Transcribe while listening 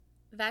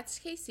That's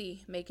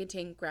KC may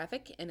contain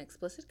graphic and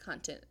explicit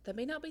content that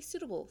may not be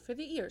suitable for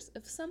the ears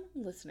of some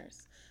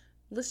listeners.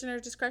 Listener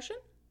discretion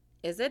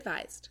is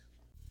advised.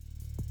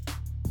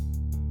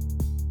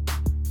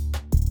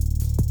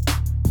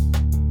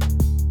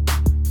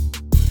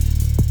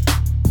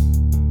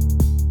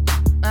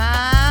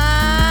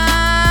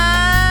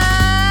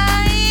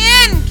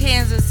 In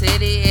Kansas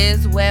City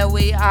is where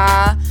we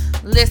are.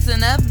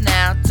 Listen up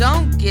now,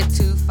 don't get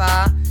too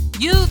far.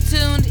 You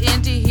tuned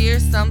in to hear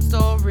some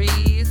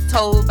stories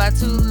told by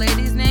two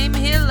ladies named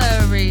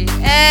Hillary.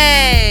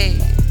 Hey!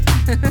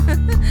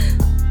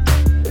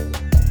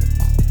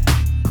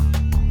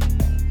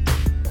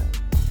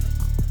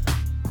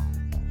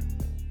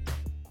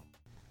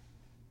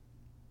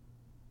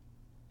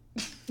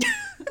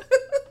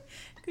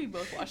 We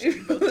both watched it.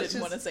 We both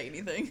didn't want to say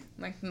anything.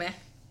 Like, meh.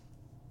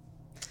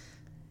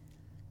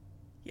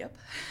 Yep.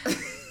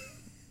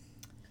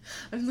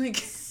 I'm like,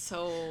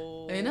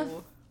 So...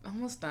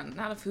 almost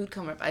not a food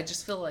coma. I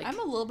just feel like I'm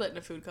a little bit in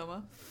a food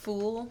coma.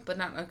 full, but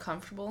not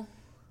uncomfortable.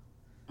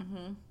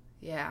 Mm-hmm.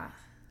 Yeah.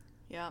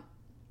 Yep.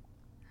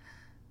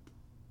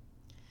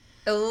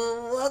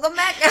 Oh, welcome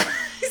back,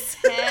 guys.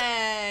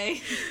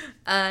 Hey!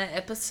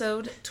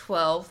 Episode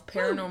 12,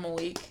 Paranormal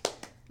Week.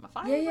 My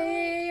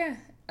fire.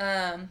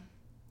 Yeah.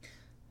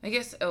 I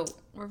guess,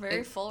 We're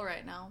very full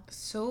right now.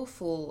 so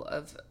full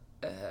of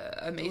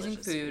amazing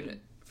Delicious food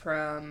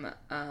from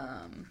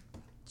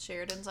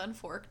Sheridan's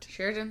Unforked.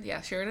 Sheridan's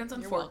You're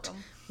Unforked, welcome.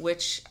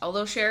 which,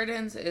 although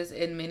Sheridan's is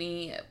in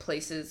many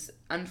places,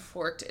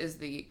 Unforked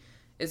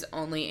is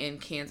only in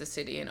Kansas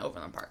City and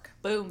Overland Park.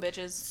 Boom,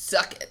 bitches.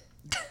 Suck it.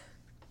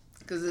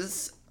 Because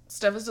this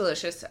stuff is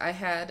delicious.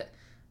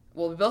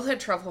 We both had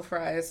truffle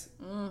fries,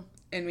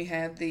 and we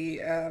had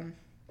the,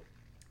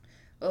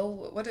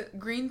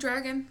 Green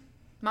Dragon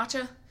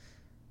matcha,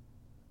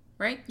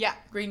 right? Yeah.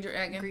 Green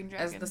Dragon, Green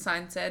as Dragon. the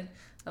sign said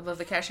above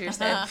the cashier's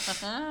head.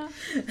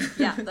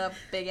 Yeah, the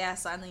big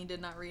ass sign that you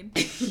did not read. I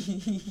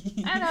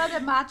know,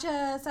 the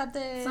matcha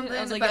something. Something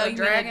I was like, about a you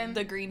mean dragon?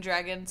 the green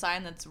dragon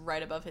sign that's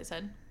right above his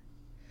head?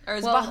 Or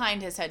is Well,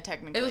 behind his head,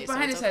 technically. It was so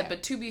behind it's his head, okay.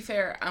 but to be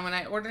fair, when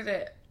I ordered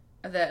it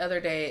the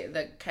other day,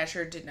 the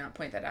cashier did not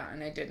point that out,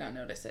 and I did not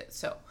notice it.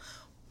 So,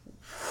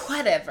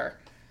 whatever.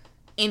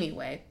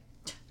 Anyway,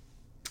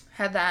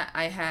 had that.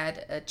 I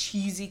had a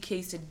cheesy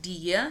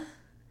quesadilla,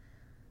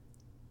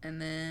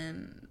 and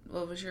then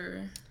what was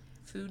your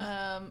food?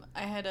 I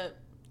had it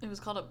was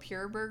called a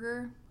pure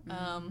burger.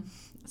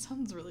 It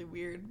sounds really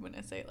weird when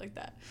I say it like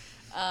that.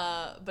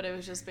 But it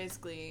was just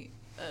basically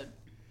a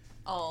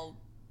all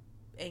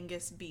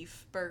Angus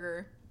beef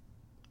burger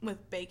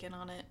with bacon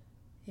on it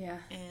Yeah.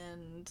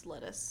 and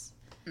lettuce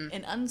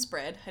and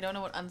unspread. I don't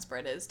know what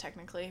unspread is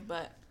technically,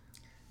 but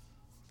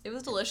it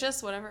was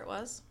delicious, whatever it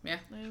was. Yeah.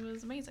 It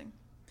was amazing.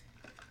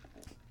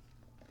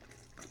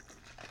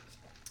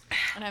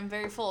 And I'm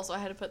very full, so I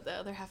had to put the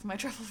other half of my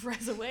truffle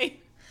fries away.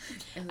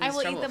 And I these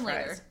will eat truffle them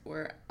fries later.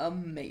 Were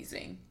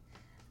amazing.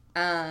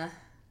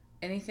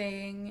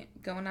 Anything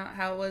going on?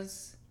 How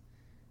was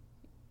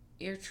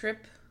your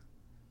trip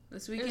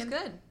this It was weekend?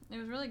 good. It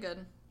was really good.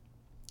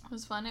 It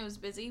was fun. It was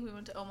busy. We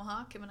went to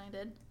Omaha, Kim and I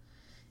did.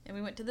 And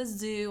we went to the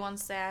zoo on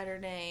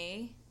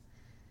Saturday.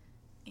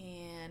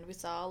 And we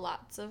saw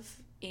lots of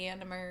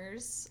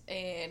animals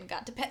and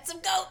got to pet some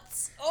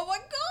goats. Oh my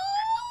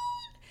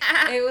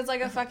god! It was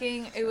like a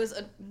fucking, that was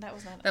not,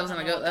 That wasn't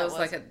I a don't know goat. what That was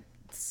like a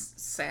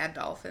sad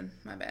dolphin.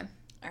 My bad.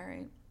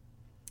 Alright.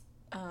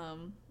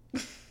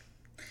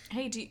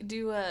 Hey,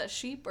 do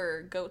sheep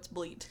or goats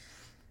bleat?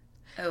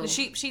 Oh, The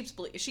sheep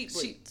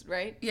bleat,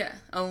 right? yeah.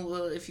 Oh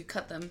well, if you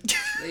cut them,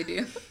 they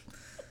do.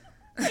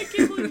 I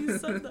can't believe you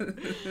said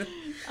that.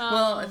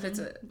 Well, if it's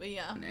But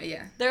yeah.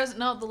 yeah. There's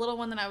the little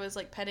one that I was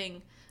like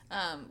petting,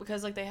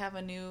 because like they have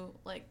a new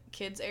like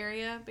kids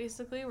area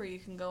basically where you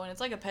can go and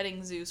it's like a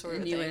petting zoo sort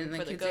of And you thing went in the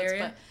for the kids goats.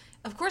 area?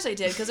 But of course I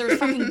did because there were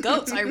fucking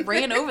goats. I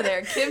ran over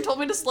there. Kim told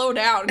me to slow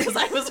down because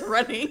I was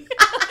running.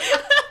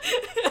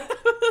 I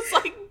was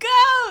like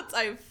goats.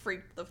 I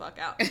freaked the fuck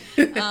out.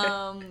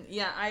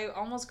 Yeah, I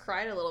almost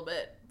cried a little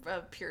bit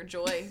of pure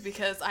joy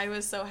because I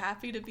was so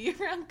happy to be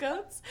around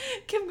goats.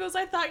 Kim goes,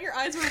 I thought your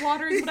eyes were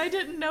watering, but I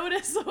didn't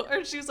notice.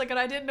 Or she was like, and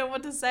I didn't know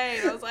what to say.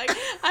 And I was like,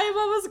 I am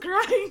almost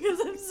crying because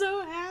I'm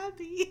so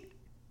happy.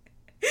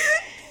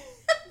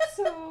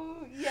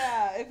 So,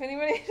 yeah, if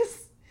anybody just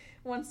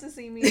wants to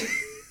see me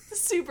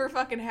super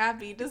fucking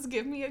happy, just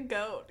give me a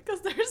goat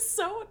because they're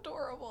so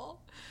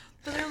adorable.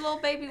 But they're little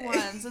baby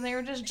ones, and they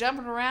were just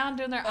jumping around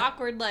doing their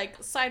awkward,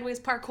 like, sideways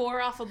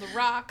parkour off of the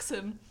rocks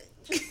and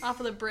off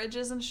of the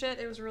bridges and shit.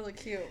 It was really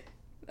cute.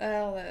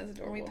 Oh, that is And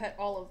adorable. we pet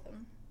all of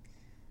them.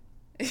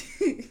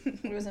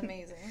 It was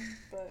amazing.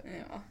 But,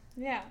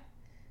 yeah.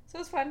 So it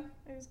was fun.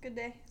 It was a good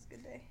day. It was a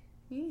good day.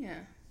 Yeah.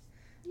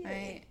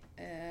 Yay.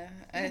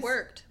 I You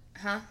worked.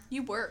 Huh?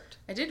 You worked.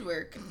 I did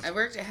work. I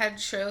worked. I had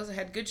shows. I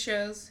had good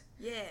shows.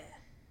 Yeah.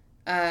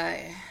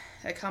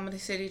 At Comedy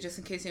City, just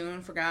in case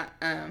anyone forgot.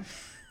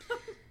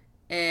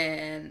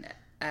 And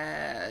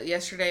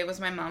yesterday was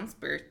my mom's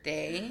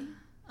birthday.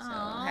 So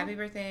Aw. happy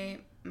birthday,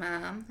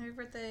 mom. Happy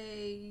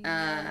birthday,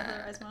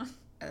 Uh, mom.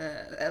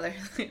 Other,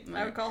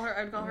 I would call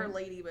her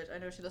lady, but I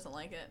know she doesn't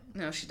like it.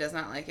 No, she does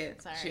not like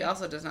it. Sorry. She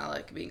also does not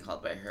like being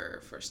called by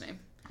her first name.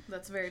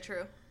 That's very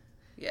true.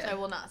 Yeah. So I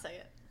will not say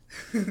it.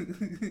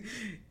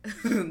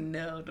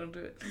 No, don't do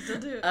it. Don't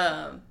do it.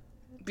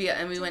 But yeah,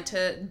 and we went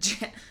to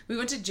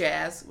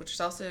Jazz, which is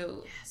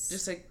also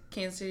just a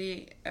Kansas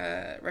City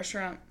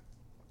restaurant.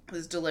 It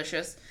was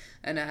delicious,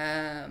 and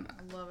I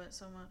love it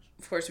so much.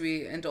 of course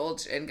we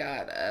indulged and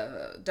got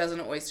a dozen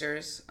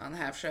oysters on the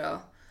half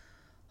shell.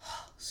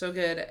 So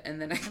good,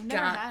 and then I've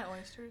never had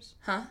oysters.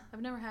 Huh?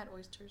 I've never had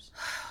oysters.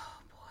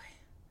 Oh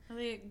boy. Are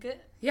they good?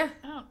 Yeah.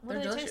 What They're do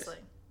they delicious. taste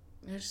like?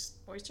 They're just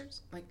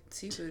Oysters? like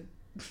seafood.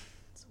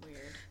 It's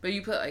weird. But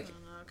you put I like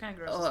don't know. It kind of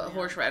grosses me out.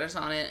 horseradish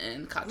on it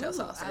and cocktail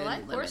sauce. I and like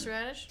lemon.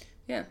 horseradish.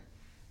 Yeah,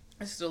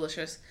 it's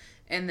delicious.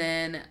 And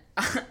then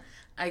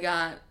I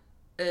got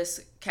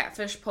this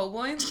catfish po'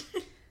 boy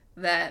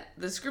that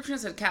the description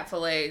said cat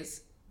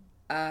fillets.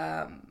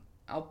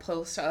 I'll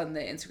post on the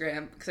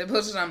Instagram because I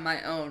posted on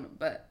my own,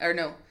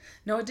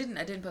 no, I didn't.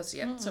 I didn't post it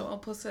yet, so I'll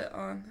post it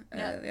on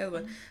the other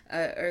one,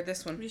 or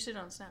this one. You did it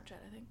on Snapchat,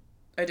 I think.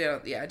 I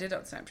did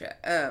on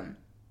Snapchat.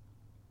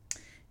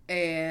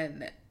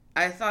 And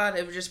I thought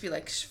it would just be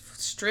like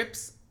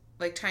strips,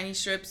 like tiny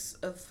strips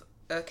of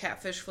a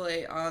catfish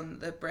fillet on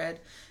the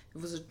bread.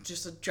 It was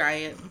just a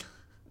giant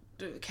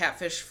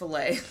catfish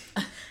fillet,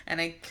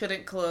 and I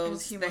couldn't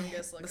close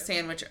the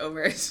sandwich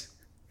over it.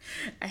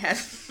 I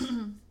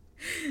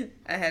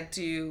had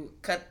to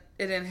cut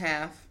it in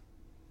half,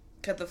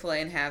 cut the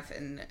fillet in half,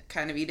 and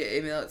kind of eat it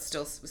even though it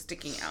still was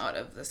sticking out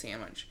of the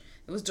sandwich.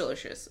 It was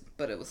delicious,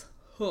 but it was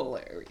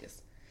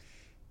hilarious.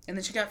 And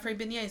then she got free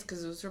beignets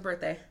because it was her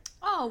birthday.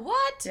 Oh,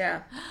 what?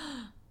 Yeah.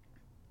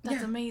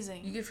 That's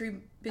amazing. You get free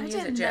beignets I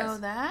didn't at Jazz. know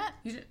that.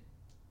 You did.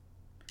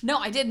 No,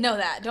 I did know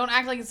that. Don't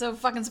act like it's so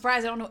fucking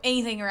surprised. I don't know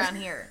anything around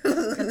here.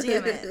 God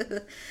damn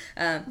it.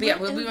 But yeah,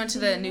 we went to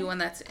the new one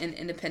that's in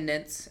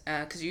Independence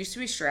because it used to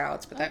be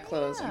Stroud's, but that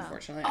closed,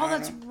 unfortunately. Oh,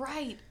 that's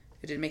right.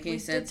 It didn't make any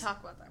sense. We did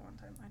talk about that one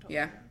time. I told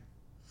Yeah.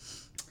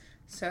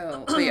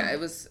 So, but yeah, it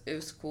was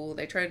cool.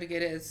 They tried to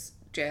get it as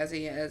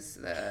jazzy as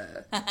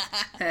the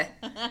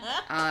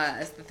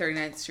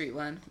 39th Street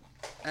one.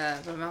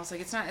 But I was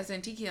like, it's not as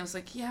antique. I was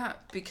like, yeah,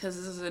 because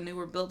this is a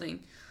newer building.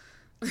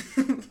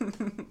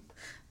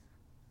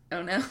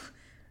 Oh no.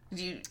 Did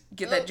you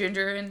get that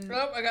ginger in?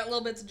 Nope, I got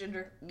little bits of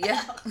ginger.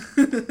 Yeah.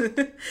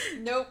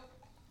 Nope.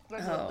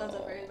 That's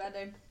a very bad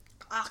day.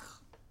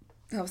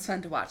 That was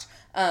fun to watch.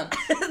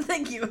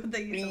 Thank you.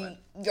 Thank you so much.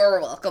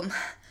 You're welcome.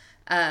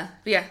 But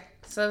yeah,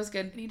 so that was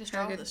good. I need a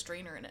straw with a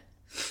strainer in it.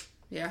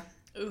 Yeah.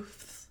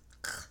 Oof.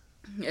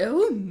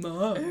 Oh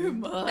my. Oh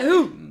my.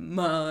 Oh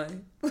my.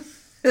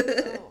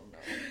 Oh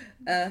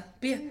no.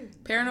 But yeah,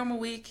 Paranormal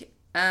Week.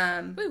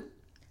 Woo.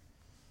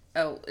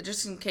 Oh,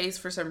 just in case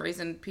for some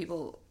reason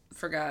people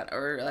forgot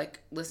or like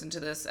listened to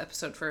this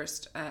episode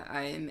first,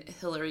 I'm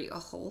Hillary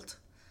Holt.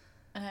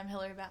 And I'm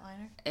Hillary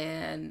Batliner.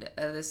 And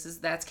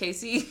that's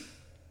Casey.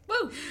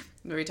 Woo!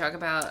 Where we talk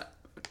about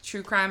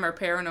true crime or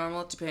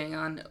paranormal, depending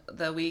on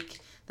the week.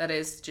 That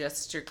is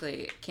just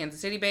strictly Kansas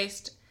City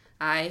based.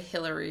 I,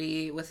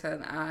 Hillary with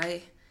an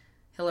I,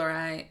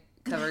 Hillary,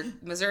 cover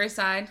Missouri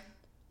side.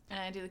 And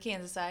I do the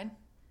Kansas side.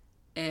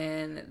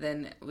 And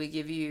then we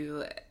give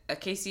you a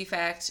KC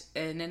fact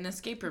and an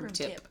escape room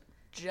tip.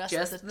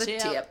 Just the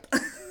tip.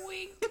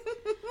 Wink.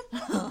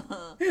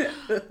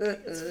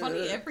 It's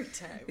funny every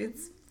time.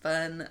 It's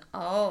fun.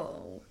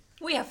 Oh.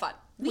 We have fun.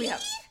 We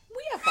have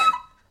fun.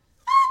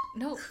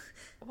 No.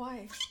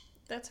 Why?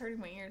 That's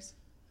hurting my ears.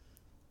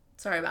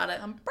 Sorry about it.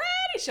 I'm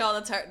pretty sure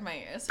that's hurting my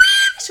ears.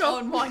 Sure.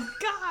 Oh my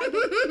god.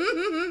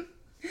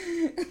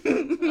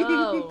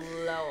 Oh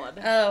Lord.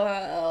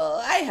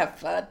 Oh, I have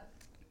fun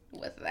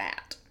with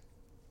that.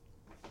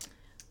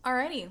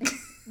 Alrighty.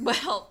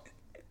 Well,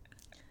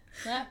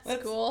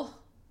 that's cool.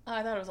 Oh,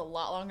 I thought it was a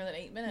lot longer than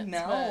 8 minutes.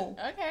 No.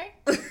 But okay.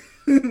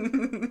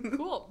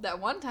 Cool.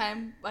 That one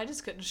time, I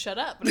just couldn't shut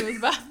up. But it was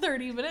about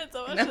 30 minutes.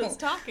 I was just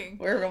talking.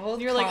 We're both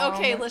and you're like,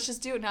 okay, let's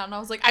just do it now. And I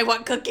was like, I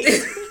want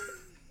cookies.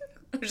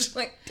 I was just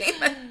like,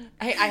 damn it.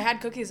 I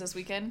had cookies this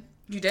weekend.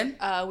 You did?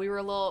 I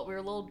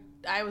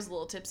was a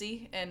little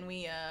tipsy, and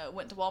we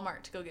went to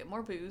Walmart to go get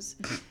more booze,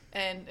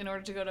 and in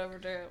order to go over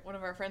to one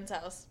of our friends'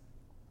 house,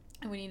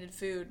 and we needed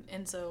food,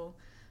 and so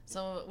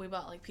we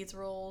bought like pizza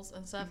rolls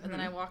and stuff, and then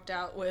I walked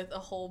out with a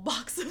whole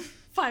box of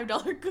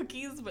 $5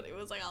 cookies, but it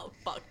was like a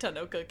fuck ton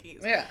of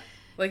cookies. Yeah,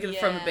 like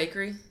from a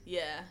bakery.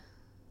 Yeah,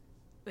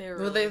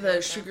 Were they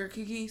the sugar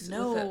cookies?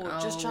 No,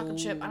 just chocolate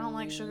chip. I don't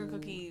like sugar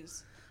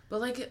cookies. But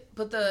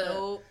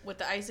nope, with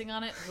the icing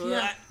on it.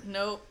 Yeah.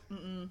 Nope.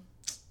 Mm-mm.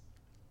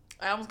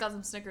 I almost got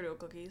some Snickerdoodle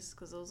cookies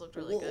because those looked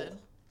really good.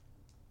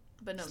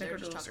 But no, they're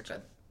just chocolate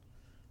chip.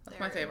 That's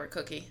my favorite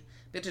cookie.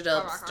 Bitch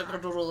up.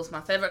 Snickerdoodle is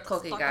my favorite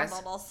cookie, guys.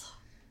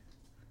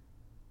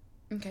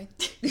 Okay.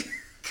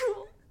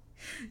 Cool.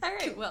 All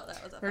right. Well,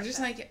 that was. I'm just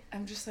like,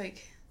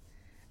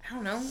 I I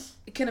don't know.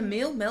 Can a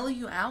meal mellow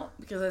you out?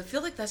 Because I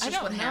feel like that's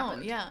just what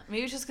happened. Yeah,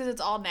 maybe it's just because it's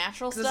all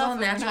natural stuff. It's all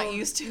natural. We're not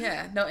used to.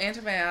 Yeah, no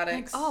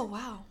antibiotics. Like, oh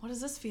wow, what is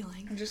this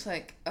feeling? I'm just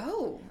like,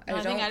 oh, No,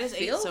 I think I just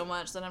feel ate so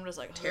much that I'm just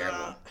like terrible.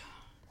 ugh.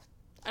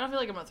 I don't feel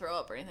like I'm gonna throw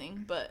up or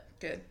anything, but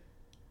Good.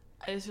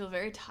 I just feel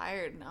very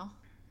tired now.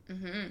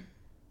 Mm-hmm.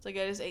 It's like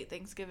I just ate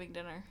Thanksgiving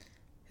dinner.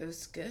 It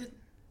was good.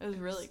 It was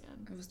really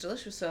good. It was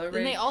delicious. So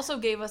Then they also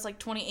gave us like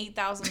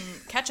 28,000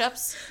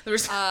 ketchups.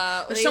 there's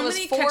They so gave us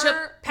many 4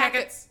 ketchup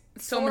packets.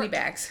 So four- many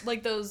bags.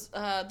 Like those,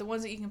 the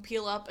ones that you can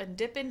peel up and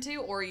dip into,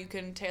 or you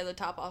can tear the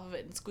top off of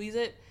it and squeeze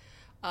it.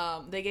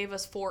 They gave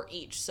us 4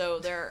 each, so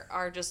there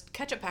are just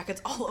ketchup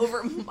packets all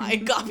over my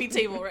coffee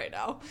table right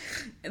now,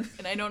 and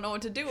I don't know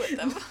what to do with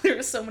them. There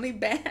were so many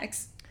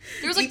bags.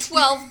 There was like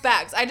 12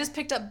 bags. I just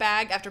picked up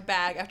bag after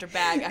bag after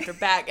bag after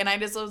bag, and I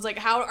just was like,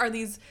 "How are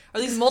these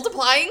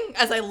multiplying?"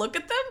 As I look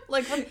at them,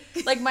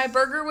 like my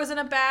burger was in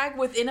a bag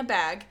within a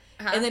bag,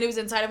 and then it was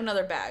inside of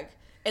another bag,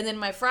 and then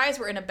my fries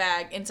were in a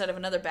bag inside of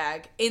another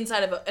bag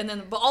inside of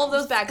but all of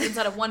those bags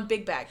inside of one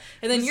big bag,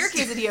 and then your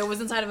quesadilla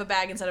was inside of a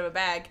bag inside of a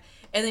bag,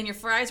 and then your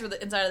fries were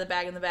inside of the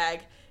bag in the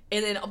bag.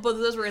 And then both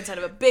of those were inside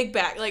of a big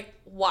bag. Like,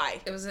 why?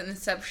 It was an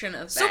inception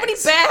of bags. So many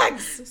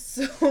bags!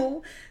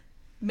 So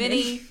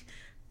many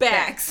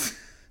bags.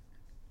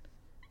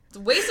 It's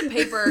a waste of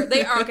paper.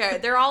 They are okay.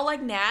 They're all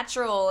like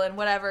natural and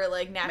whatever,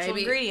 like natural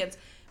ingredients.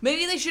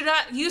 Maybe they should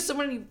not use so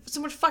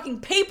much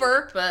fucking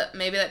paper. But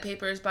maybe that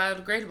paper is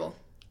biodegradable.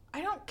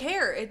 I don't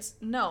care. It's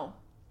no.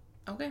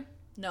 Okay.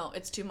 No,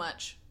 it's too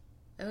much.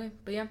 Okay,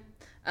 but yeah.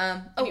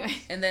 Anyway.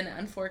 And then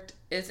Unforked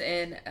is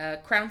in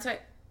Crown Site.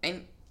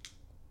 And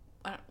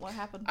what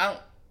happened? I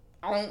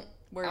don't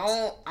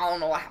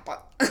know what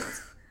happened.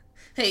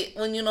 Hey,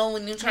 when you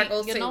try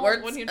to say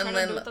words and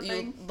then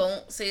you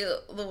don't say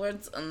the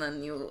words and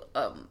then you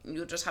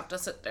just have to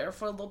sit there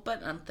for a little bit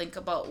and think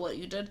about what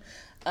you did.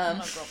 I'm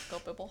not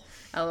culpable.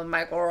 I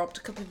might grow up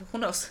to kill people. Who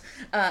knows?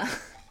 But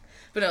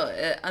no,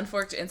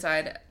 Unforked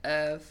inside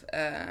of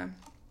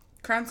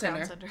Crown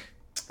Center.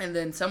 And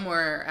then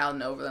somewhere out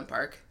in Overland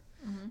Park.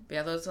 Mm-hmm. But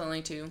yeah, those are the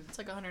only 2. It's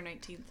like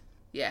 119th.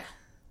 Yeah.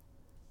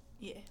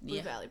 Yeah,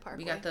 Blue Valley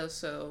Parkway. We got those,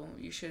 so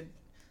you should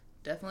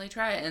definitely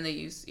try it. And they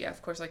use,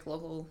 of course, like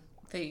local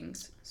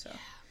things. So yeah,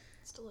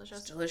 it's delicious.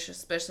 It's delicious,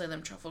 especially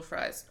them truffle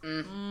fries.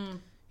 You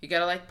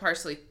gotta like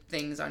parsley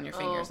things on your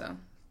fingers, though.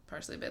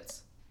 Parsley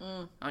bits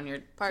on your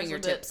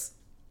fingertips.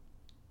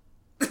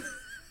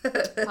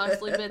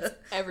 Parsley bits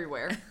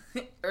everywhere.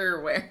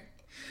 Everywhere.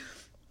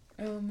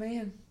 Oh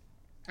man.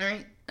 All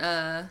right.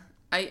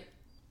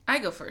 I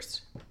go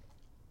first.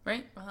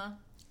 Right?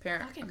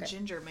 Parent. Fucking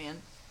ginger, man.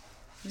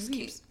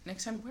 Maybe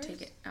next time,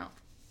 take it out.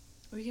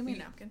 Will you give me a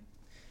napkin?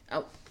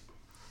 Oh.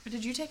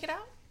 Did you take it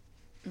out?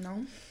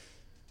 No.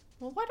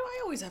 Well, why do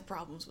I always have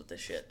problems with this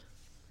shit?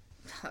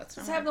 That's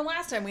this happened the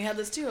last time we had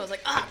this too. I was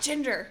like,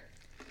 ginger.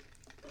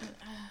 Whatever.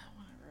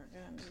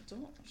 Again, just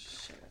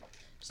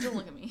don't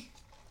look at me.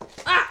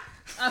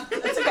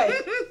 That's okay.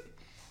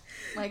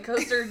 My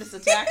coaster just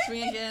attacked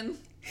me again.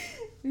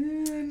 Oh,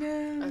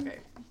 no. Okay.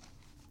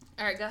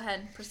 All right, go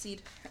ahead.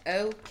 Proceed.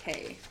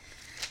 Okay.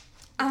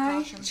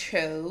 I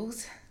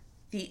chose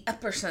the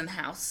Epperson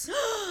House.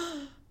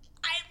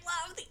 I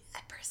love the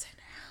Epperson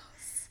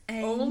House.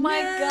 Oh my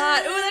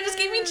god. Oh, that just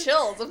gave me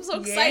chills. I'm so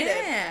excited.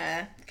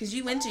 Yeah. Because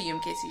you went to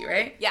UMKC,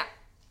 right? Yeah.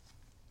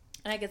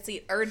 And I could see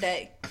it every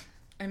day.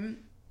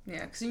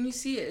 Yeah, because when you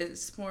see it,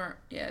 it's more,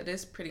 it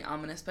is pretty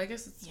ominous, but I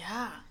guess it's...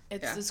 Yeah.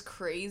 It's this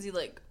crazy,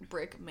 like,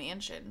 brick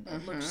mansion.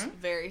 It looks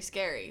very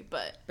scary,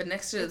 but... But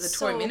next to the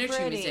Toy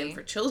Miniature Museum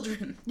for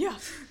children. Yeah.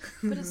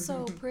 But it's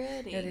so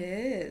pretty. It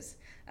is.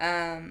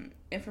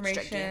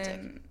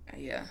 Information...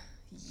 Yeah.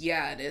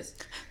 Yeah, it is.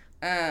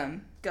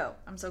 Go.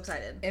 I'm so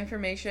excited.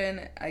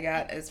 Information I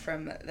got is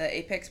from the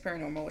Apex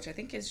Paranormal, which I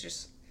think is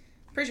just...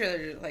 Pretty sure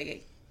they're just,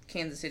 like,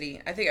 Kansas City.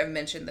 I think I've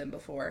mentioned them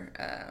before.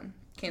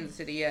 Kansas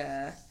City,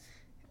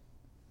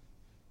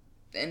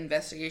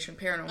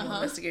 paranormal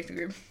investigation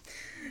group.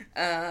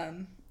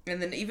 And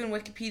then even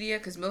Wikipedia,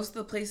 because most of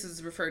the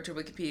places referred to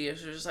Wikipedia,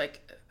 so just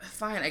like,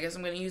 fine, I guess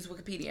I'm going to use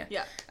Wikipedia.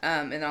 Yeah.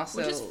 And also...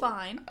 Which is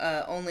fine.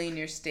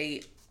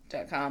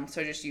 Onlyinyourstate.com,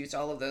 so I just used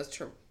all of those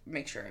to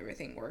make sure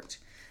everything worked.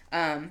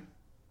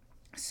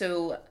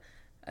 So,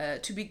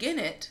 to begin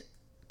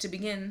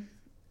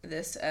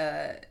this,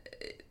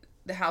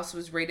 the house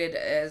was rated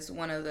as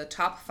one of the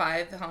top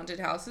 5 haunted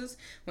houses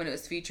when it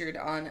was featured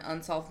on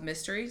Unsolved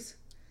Mysteries.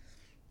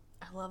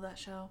 I love that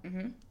show.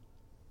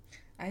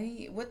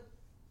 What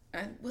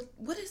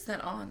is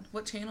that on?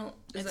 What channel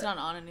is It's not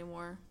on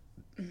anymore.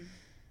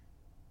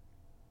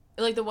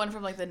 Like the one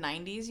from like the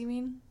 90s, you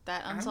mean?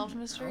 That Unsolved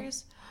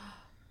Mysteries?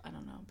 I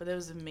don't know, but it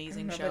was an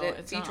amazing show. But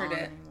it's featured not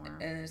on it, anymore.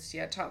 and it's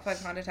top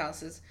 5 haunted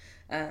houses.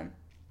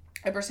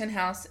 Epperson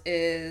House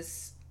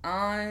is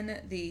on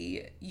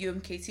the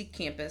UMKC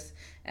campus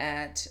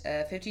at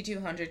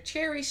 5200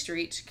 Cherry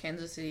Street,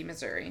 Kansas City,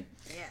 Missouri.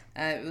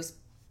 Yeah. It was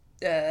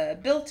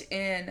built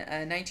in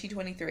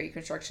 1923.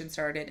 Construction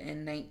started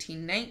in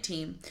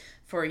 1919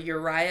 for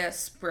Uriah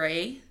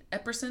Spray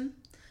Epperson.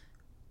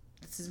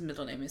 his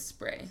middle name is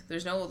Spray. There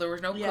was no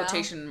Yeah.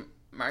 quotation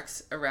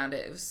marks around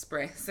it. It was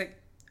Spray. It's like,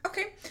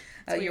 okay.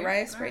 Weird.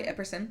 Uriah Spray Alright.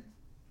 Epperson.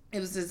 It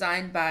was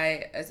designed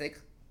by, as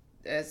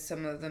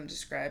some of them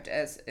described,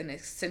 as an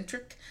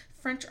eccentric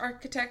French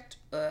architect,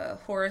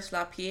 Horace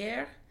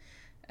Lapierre.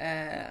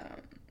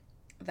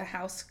 The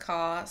house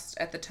cost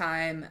at the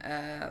time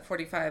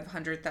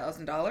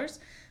 $4,500,000,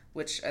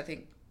 which I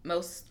think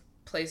most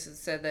places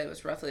said that it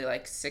was roughly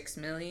like $6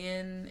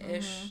 million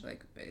ish.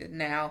 Like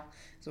now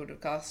is what it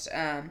would cost.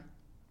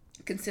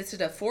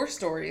 Consisted of 4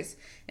 stories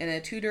and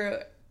a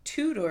Tudor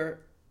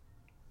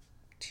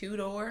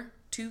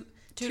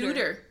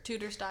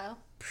style.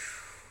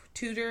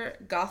 Tudor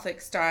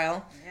Gothic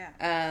style.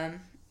 Yeah.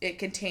 It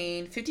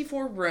contained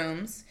 54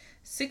 rooms,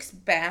 6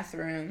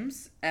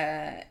 bathrooms,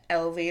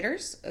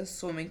 elevators, a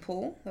swimming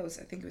pool. I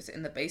think it was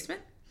in the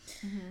basement.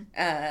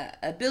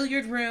 A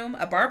billiard room,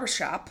 a barber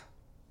shop.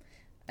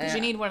 Because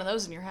you need one of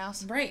those in your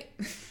house. Right.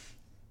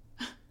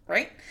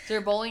 Right? Is there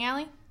a bowling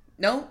alley?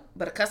 No,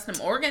 but a custom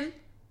organ.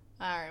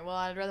 Alright, well,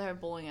 I'd rather have a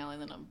bowling alley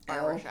than a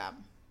barber shop.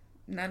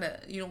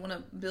 You don't want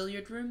a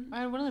billiard room?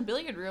 I want a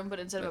billiard room, but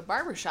instead of a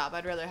barber shop,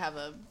 I'd rather have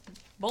a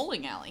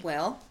bowling alley.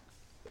 Well,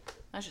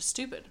 That's just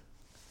stupid.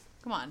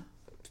 Come on,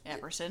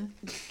 Epperson.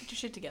 Get your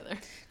shit together.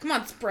 come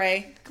on,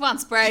 Spray. Come on,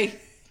 Spray.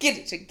 Get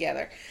it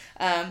together.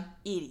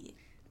 Idiot.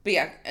 But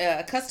yeah,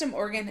 a custom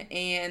organ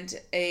and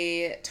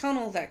a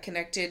tunnel that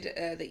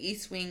connected the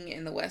east wing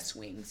and the west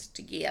wings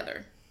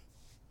together.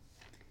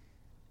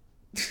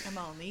 I'm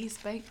on the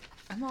East Bank.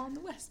 I'm on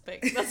the West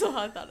Bank. That's all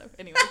I thought of.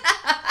 Anyway.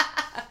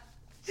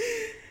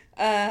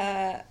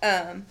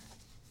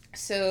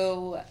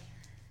 So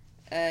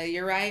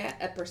Uriah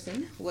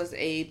Epperson was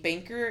a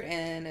banker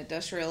and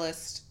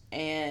industrialist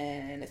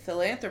and a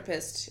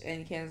philanthropist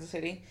in Kansas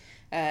City.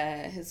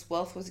 His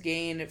wealth was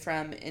gained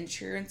from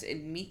insurance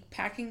and meat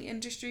packing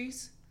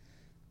industries.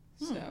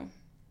 So,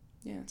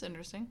 yeah. That's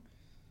interesting.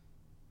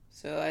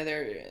 So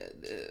either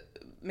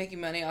making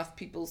money off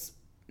people's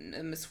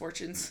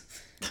misfortunes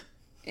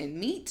and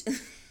meat.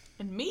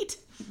 And meat.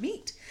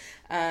 Meat.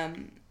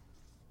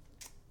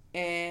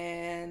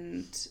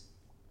 And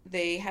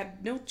they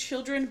had no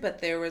children, but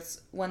there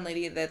was one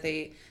lady that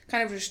they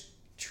kind of just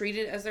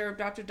treated as their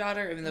adopted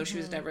daughter, even though she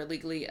was never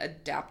legally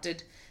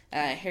adopted.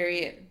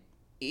 Harriet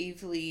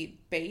Avely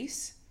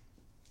Bass.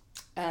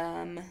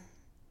 But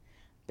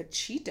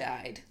she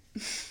died.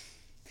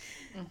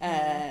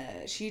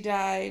 She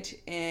died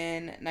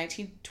in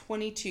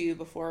 1922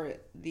 before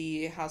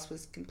the house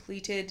was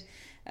completed.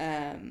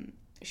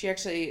 She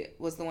actually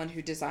was the one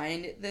who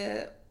designed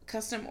the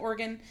custom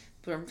organ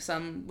with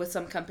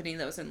some company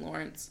that was in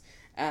Lawrence.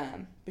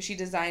 But she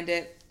designed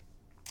it.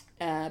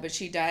 But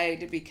she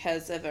died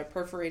because of a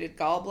perforated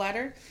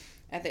gallbladder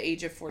at the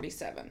age of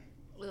 47.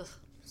 Ugh.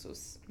 So,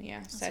 yeah,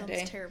 That sad sounds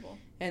day. terrible.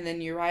 And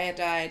then Uriah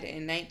died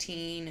in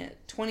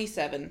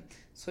 1927,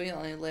 so he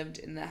only lived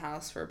in the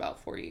house for about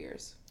 4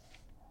 years.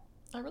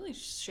 That really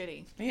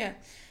shitty. Yeah.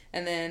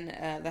 And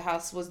then the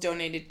house was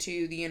donated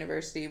to the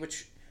university,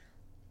 which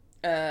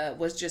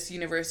was just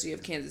University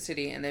of Kansas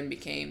City, and then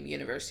became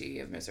University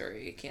of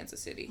Missouri,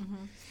 Kansas City.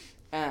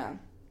 That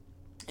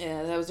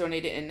was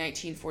donated in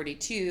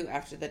 1942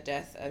 after the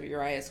death of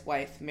Uriah's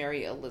wife,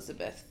 Mary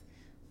Elizabeth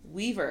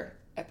Weaver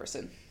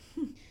Epperson.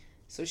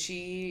 So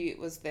she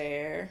was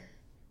there.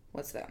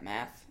 What's that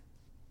math?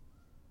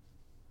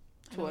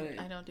 I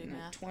don't do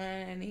math.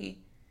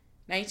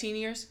 19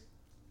 years?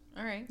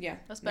 All right. Yeah.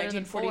 That's better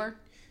than 4.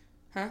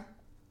 Huh?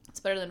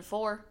 That's better than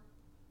 4.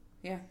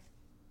 Yeah.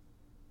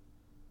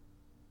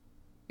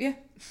 Yeah.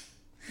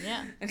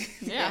 Yeah.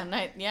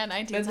 Yeah. Yeah,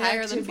 19's But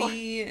higher that than to 4.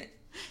 be,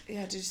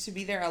 yeah, just to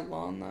be there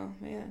alone though,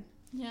 man.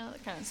 Yeah,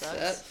 that kind of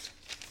sucks.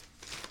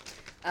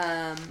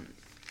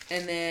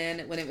 And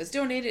then when it was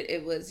donated,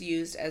 it was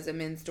used as a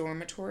men's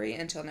dormitory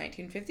until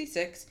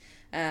 1956.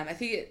 I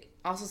think it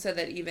also said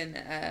that even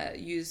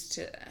used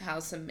to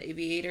house some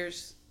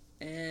aviators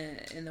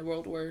in the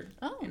World War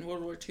in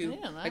World War II,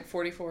 like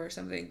 44 or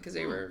something, because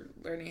they were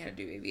learning how to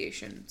do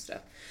aviation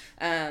stuff.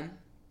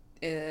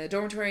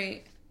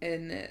 Dormitory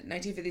in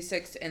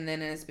 1956, and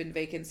then it's been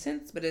vacant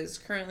since, but is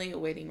currently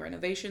awaiting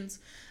renovations.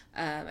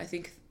 I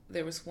think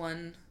there was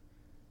one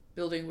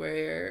building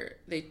where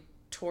they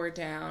tore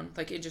down,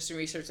 like in just in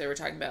research they were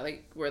talking about,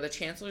 like where the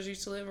chancellors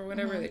used to live or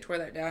whatever. They tore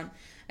that down,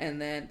 and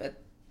then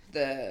but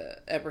the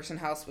Epperson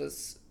house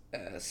was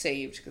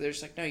saved because they're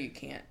just like, no, you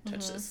can't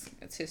touch this.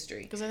 It's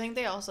history. Because I think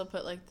they also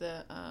put like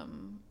the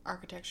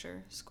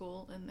architecture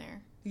school in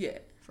there. Yeah.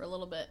 For a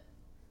little bit,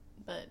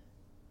 but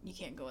you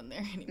can't go in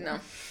there anymore. No.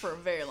 For a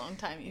very long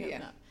time, you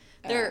have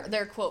not.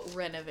 They're quote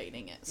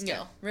renovating it still.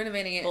 Yeah,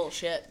 renovating it.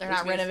 Bullshit. They're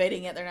not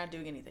renovating it. They're not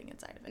doing anything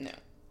inside of it. No,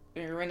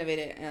 they're renovate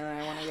it, and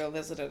I want to go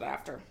visit it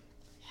after.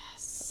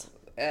 Yes.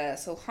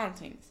 So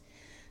hauntings.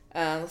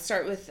 Let's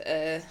start with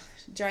a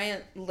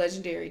giant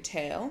legendary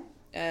tale.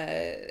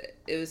 It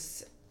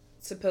was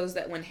supposed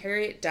that when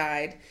Harriet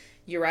died,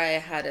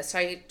 Uriah had a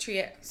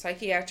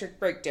psychiatric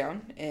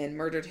breakdown and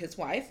murdered his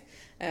wife.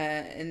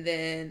 and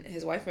then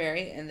his wife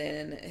Mary, and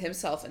then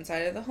himself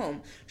inside of the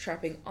home,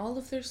 trapping all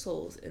of their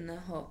souls in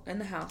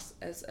the house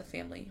as a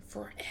family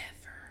forever.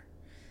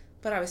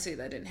 But obviously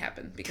that didn't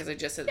happen because I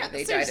just said that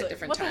they died at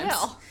different times. What the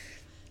hell?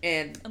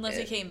 And unless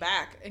he came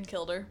back and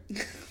killed her.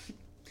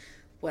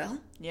 Well,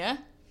 yeah.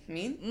 I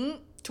mean,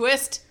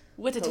 twist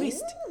with a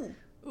twist. Ooh,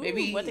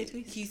 maybe what a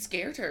twist. He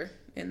scared her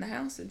in the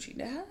house and she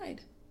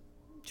died.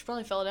 She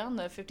probably fell down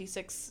the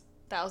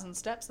 56,000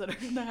 steps that are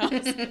in the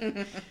house.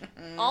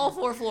 All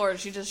 4 floors.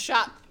 She just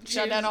shot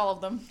down all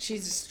of them. She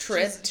just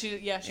tripped.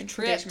 She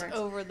tripped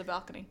over the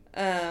balcony.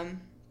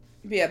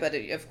 Yeah, but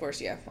of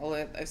course, yeah. All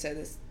I've said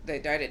is they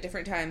died at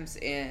different times,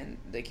 and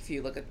like if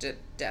you look at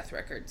death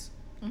records,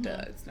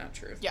 it's not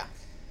true. Yeah.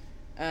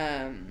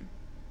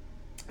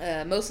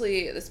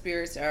 Mostly the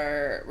spirits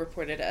are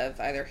reported of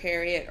either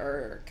Harriet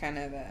or kind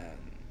of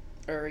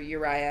or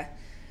Uriah.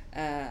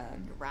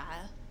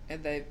 Uriah.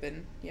 And they've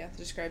been,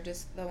 described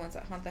as the ones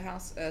that haunt the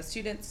house.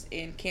 Students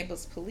in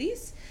campus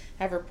police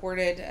have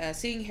reported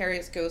seeing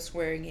Harriet's ghost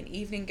wearing an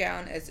evening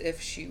gown as if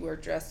she were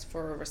dressed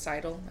for a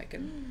recital, like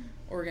an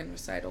organ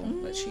recital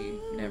that she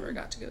never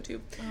got to go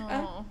to.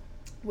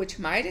 Which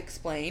might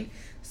explain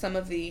some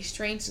of the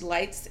strange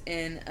lights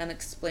and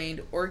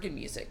unexplained organ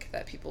music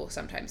that people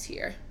sometimes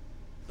hear.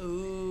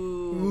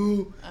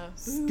 Ooh.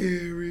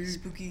 Scary.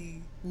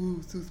 Spooky.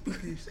 Ooh, so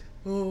spooky.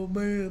 Oh,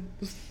 man.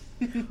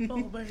 Oh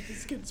man, this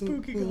is getting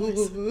spooky, guys.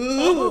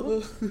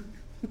 Oh. Oh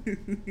my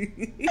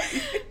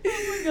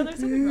god, there's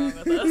something wrong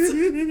with us.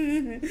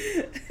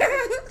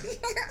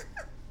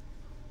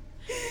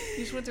 You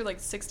just went through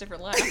like 6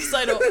 different laughs.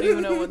 I don't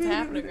even know what's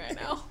happening right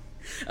now.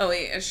 Oh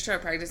wait, I should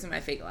start practicing my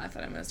fake laugh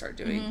that I'm going to start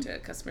doing to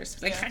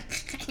customers. Like,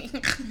 just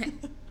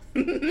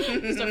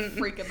to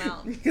freak them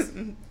out. Because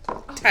I'm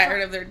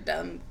tired of their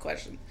dumb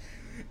questions.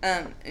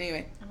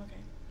 Anyway. I'm okay.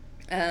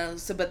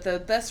 But the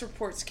best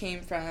reports came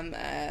from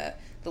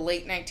the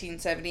late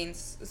 1970s,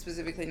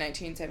 specifically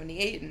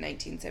 1978 and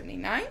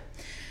 1979.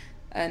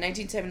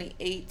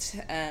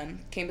 1978,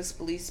 campus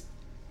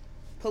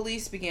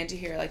police began to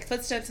hear like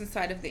footsteps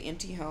inside of the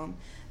empty home,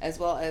 as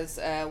well as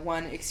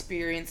one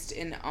experienced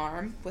an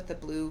arm with a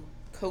blue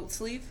coat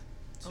sleeve.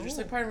 So just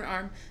like part of an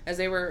arm, as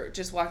they were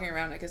just walking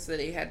around. I guess that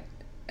they had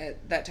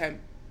at that time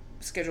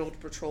scheduled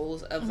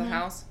patrols of the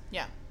house.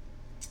 Yeah.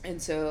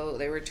 And so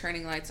they were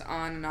turning lights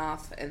on and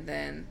off, and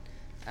then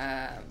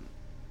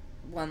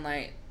one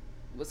light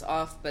was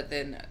off, but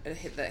then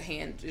the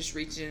hand just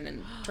reached in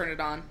and turned it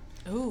on.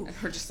 Ooh. And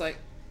we're just like,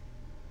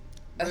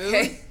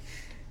 okay.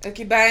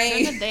 Okay,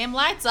 bye. Turn the damn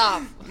lights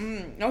off.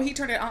 No, he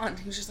turned it on.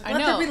 He was just like,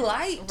 let there be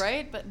light.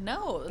 Right? But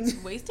no, it's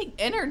wasting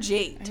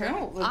energy.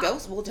 The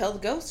ghost, we'll tell the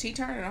ghost. He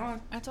turned it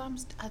on. That's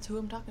who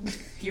I'm talking to.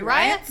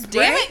 Uriah?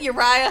 Damn it,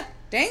 Uriah.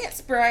 Dang it,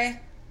 Spray.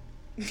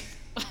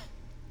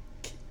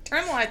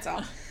 Turn the lights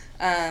off.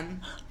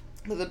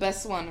 But the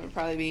best one would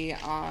probably be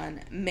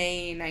on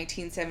May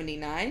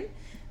 1979.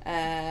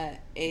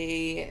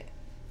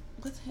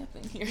 What's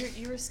happening here?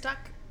 You were stuck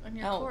on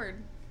your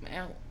cord.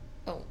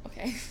 Oh,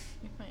 okay.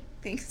 You're fine.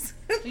 Thanks.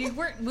 You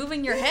weren't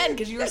moving your head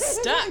because you were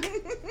stuck.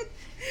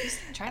 Just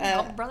trying to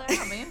help a brother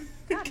out, man.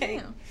 God okay.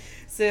 Damn.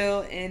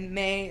 So in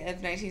May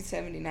of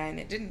 1979,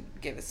 it didn't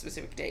give a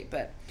specific date,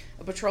 but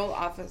a patrol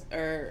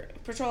officer,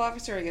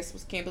 I guess,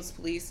 was campus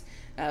police,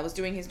 was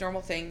doing his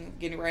normal thing,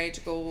 getting ready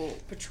to go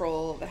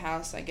patrol the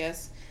house, I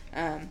guess,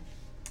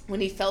 when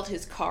he felt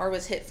his car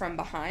was hit from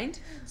behind.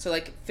 So,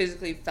 like,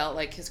 physically felt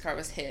like his car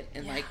was hit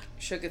and, like,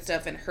 shook and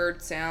stuff and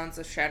heard sounds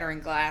of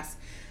shattering glass,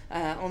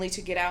 only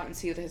to get out and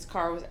see that his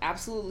car was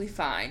absolutely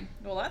fine.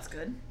 Well, that's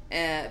good.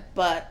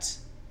 But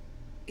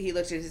he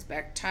looked at his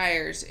back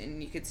tires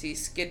and you could see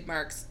skid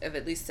marks of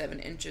at least 7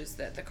 inches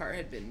that the car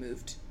had been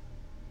moved.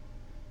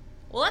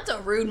 Well, that's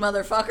a rude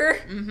motherfucker.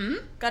 Mm-hmm.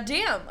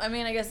 Goddamn. I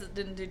mean, I guess it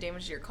didn't do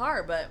damage to your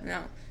car, but...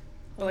 No.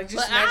 But, like,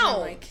 just imagine, ow!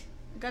 like...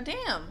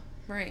 Goddamn.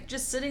 Right.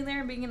 Just sitting there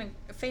and being in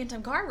a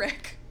phantom car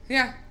wreck.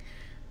 Yeah.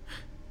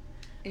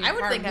 I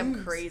would think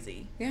I'm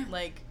crazy. Yeah.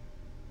 Like,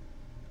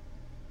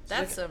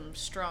 that's some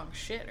strong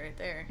shit right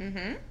there.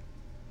 Mm-hmm.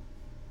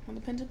 Well,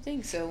 depends on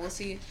things. So we'll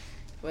see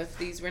if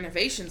these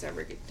renovations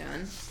ever get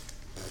done.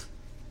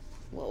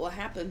 What will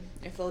happen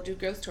if they'll do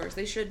ghost tours?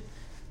 They should.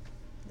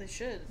 They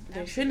should.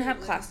 They shouldn't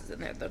have classes in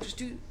there.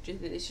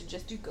 They should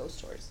just do ghost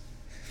tours.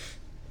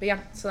 But yeah,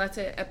 so that's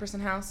it.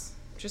 Epperson House.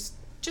 Just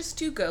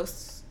do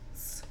ghosts.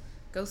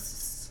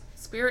 Ghosts.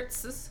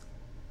 Spirits.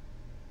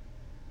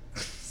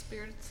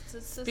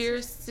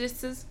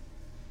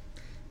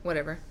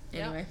 Whatever.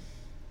 Anyway.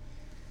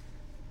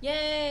 Yep.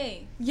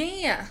 Yay!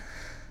 Yeah.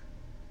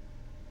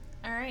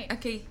 All right.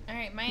 Okay. All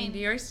right, mine.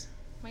 Yours?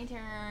 My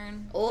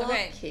turn.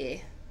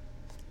 Okay.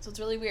 So it's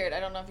really weird.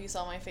 I don't know if you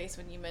saw my face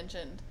when you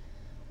mentioned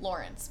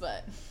Lawrence,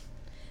 but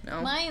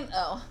no. Mine.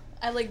 Oh,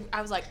 I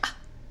was like,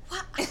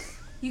 what?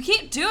 You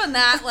keep doing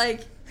that.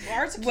 Like,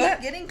 ours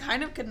keep getting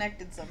kind of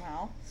connected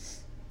somehow.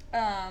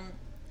 All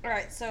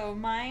right. So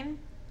mine.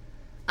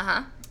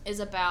 Uh-huh. Is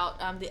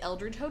about the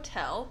Eldred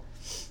Hotel,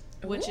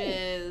 which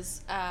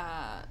is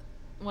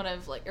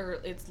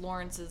it's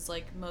Lawrence's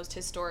like most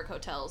historic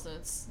hotels, and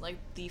it's like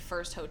the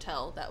first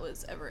hotel that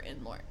was ever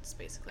in Lawrence,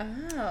 basically.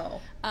 Oh.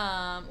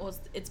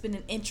 It's been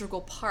an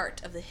integral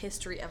part of the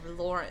history of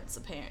Lawrence,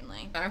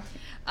 apparently.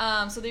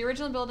 So the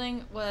original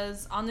building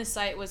on this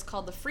site was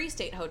called the Free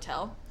State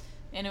Hotel,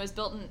 and it was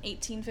built in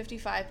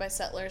 1855 by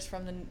settlers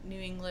from the New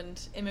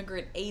England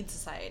Immigrant Aid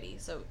Society.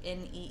 So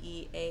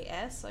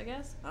NEEAS, I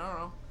guess. I don't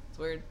know. It's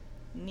weird.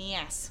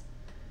 NEAS.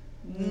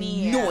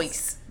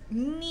 Noise.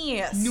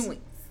 NEAS. Noise.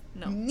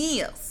 No.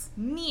 Niels.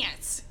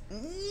 NEAS.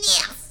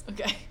 Niels.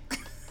 Okay.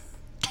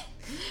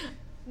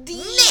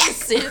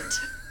 Decent.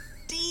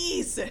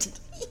 Decent.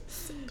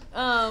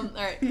 All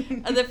right.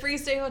 The Free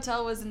State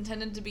Hotel was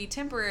intended to be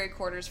temporary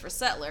quarters for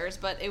settlers,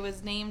 but it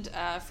was named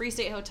Free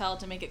State Hotel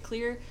to make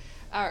clear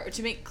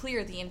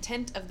the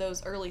intent of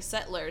those early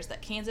settlers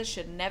that Kansas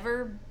should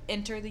never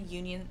enter the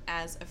Union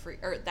as a free,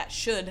 or that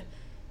should.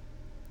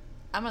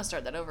 I'm gonna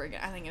start that over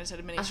again. I think I just had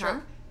a mini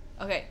stroke.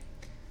 Okay.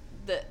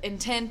 The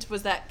intent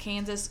was that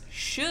Kansas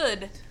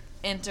should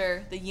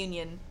enter the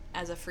Union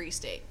as a free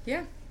state.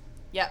 Yeah.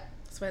 Yep.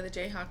 That's why the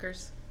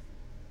Jayhawkers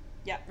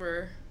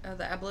were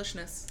the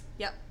abolitionists.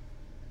 Yep.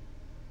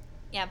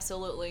 Yeah,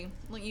 absolutely.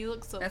 Look, you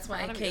look so. That's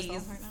why KU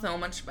is so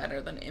much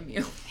better than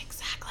MU.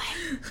 Exactly.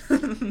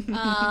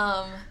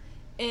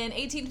 In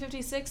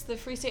 1856, the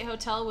Free State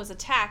Hotel was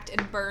attacked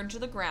and burned to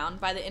the ground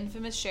by the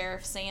infamous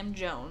Sheriff Sam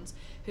Jones,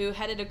 who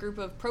headed a group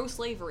of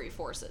pro-slavery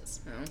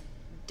forces. Oh.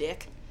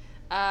 Dick.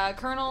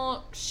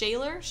 Colonel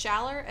Shaler,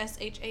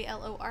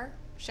 S-H-A-L-O-R,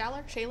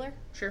 Shaler?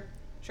 Sure.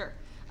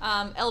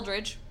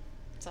 Eldridge.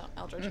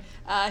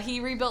 He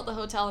rebuilt the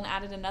hotel and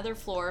added another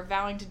floor,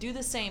 vowing to do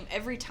the same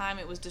every time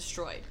it was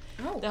destroyed.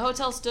 Oh. The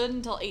hotel stood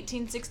until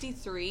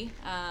 1863,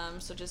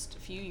 so just a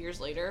few years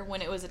later,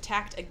 when it was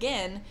attacked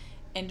again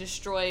and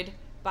destroyed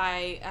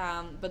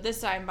but this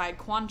time by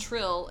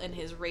Quantrill and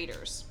his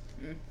raiders.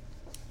 Mm.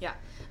 Yeah.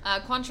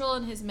 Quantrill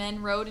and his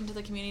men rode into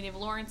the community of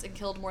Lawrence and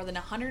killed more than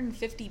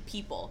 150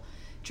 people.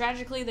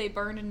 Tragically, they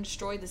burned and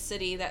destroyed the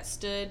city that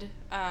stood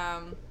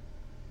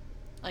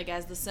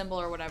as the symbol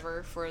or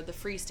whatever for the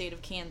free state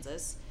of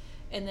Kansas.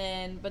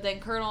 But then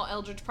Colonel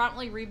Eldridge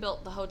promptly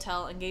rebuilt the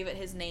hotel and gave it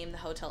his name, the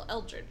Hotel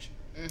Eldridge.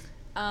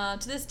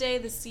 To this day,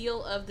 the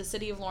seal of the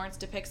city of Lawrence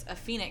depicts a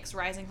phoenix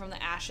rising from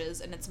the ashes,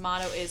 and its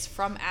motto is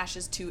 "From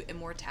Ashes to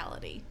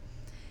Immortality."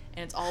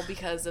 And it's all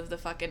because of the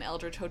fucking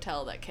Eldridge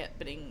Hotel that kept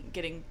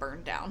getting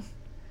burned down.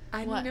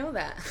 I didn't know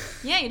that.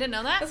 Yeah, you didn't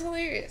know that? That's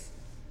hilarious.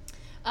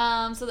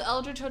 So the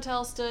Eldridge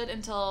Hotel stood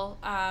until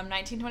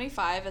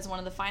 1925 as one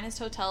of the finest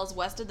hotels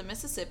west of the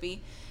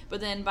Mississippi,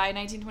 but then by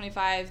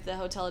 1925 the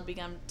hotel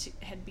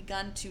had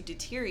begun to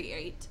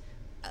deteriorate.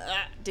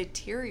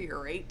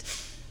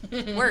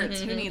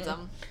 Words, who needs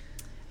them?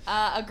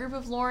 A group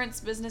of Lawrence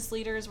business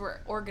leaders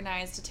were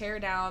organized to tear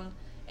down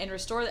and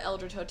restore the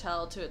Eldridge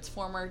Hotel to its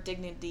former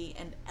dignity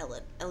and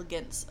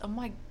elegance. Oh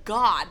my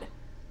god.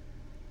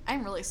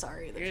 I'm really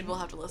sorry that people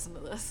have to listen to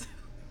this.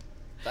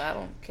 I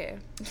don't care.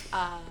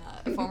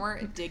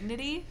 Former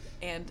dignity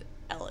and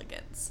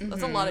elegance.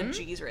 That's a lot of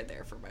G's right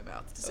there for my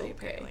mouth to say,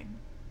 apparently.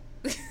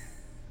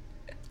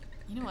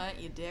 You know what,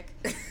 you dick.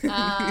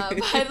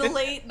 By the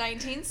late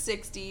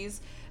 1960s,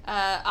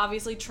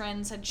 obviously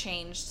trends had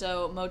changed,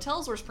 so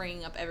motels were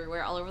springing up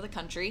everywhere all over the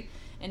country,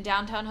 and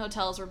downtown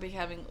hotels were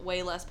becoming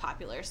way less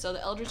popular. So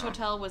the Eldridge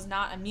Hotel was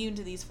not immune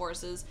to these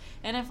forces,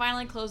 and it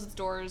finally closed its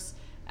doors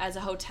as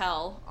a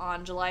hotel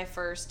on July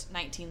 1st,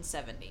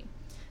 1970.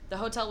 The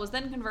hotel was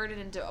then converted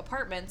into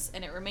apartments,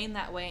 and it remained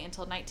that way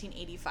until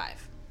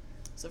 1985.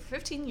 So for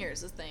 15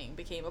 years, this thing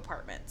became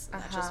apartments.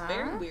 And that's just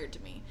very weird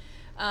to me.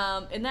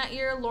 In that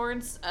year,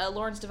 Lawrence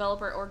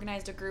developer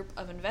organized a group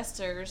of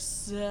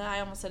investors, I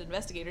almost said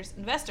investigators,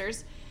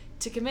 investors,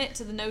 to commit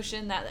to the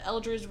notion that the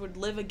Eldridge would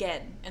live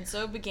again. And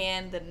so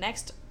began the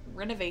next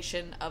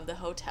renovation of the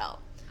hotel.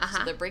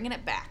 So they're bringing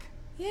it back.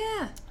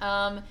 Yeah.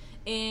 And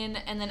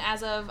then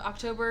as of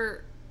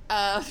October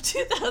of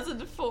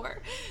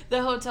 2004,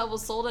 the hotel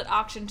was sold at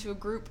auction to a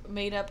group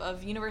made up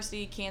of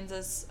University of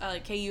Kansas,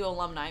 KU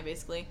alumni,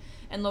 basically,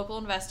 and local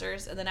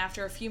investors. And then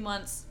after a few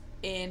months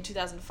in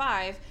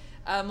 2005,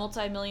 a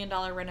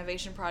multi-million-dollar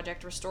renovation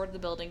project restored the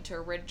building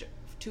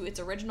to its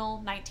original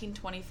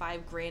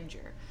 1925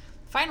 grandeur,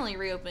 finally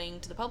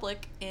reopening to the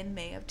public in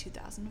May of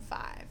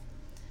 2005.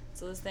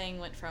 So this thing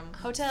went from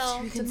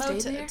hotel to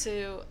motel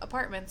to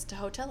apartments to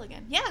hotel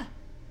again. Yeah,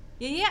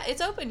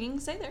 it's open. You can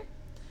stay there.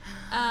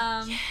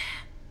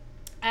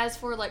 As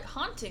for like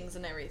hauntings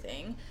and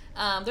everything,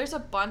 there's a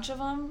bunch of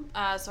them.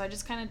 So I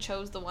just kind of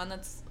chose the one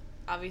that's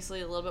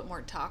obviously a little bit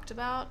more talked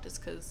about,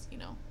 just because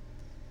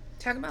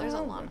Talk about there's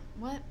a lot.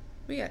 What?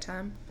 We got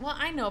time. Well,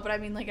 I know, but I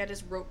mean, like, I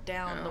just wrote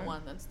down the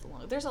one that's the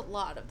long. There's a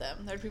lot of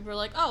them. There are people who are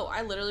like, oh,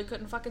 I literally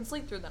couldn't fucking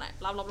sleep through the night.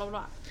 Blah blah blah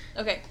blah.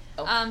 Okay.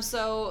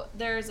 So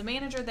there's a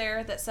manager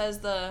there that says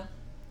the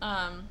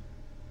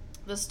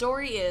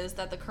story is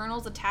that the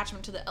colonel's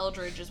attachment to the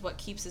Eldridge is what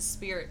keeps his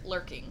spirit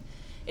lurking.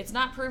 It's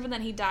not proven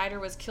that he died or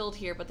was killed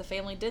here, but the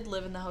family did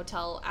live in the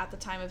hotel at the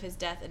time of his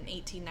death in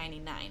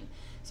 1899.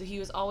 So he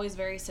was always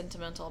very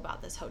sentimental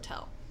about this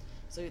hotel.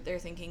 So they're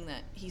thinking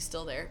that he's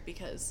still there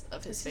because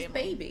of his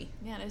family. His baby.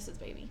 Yeah, it is his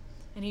baby.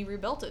 And he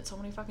rebuilt it so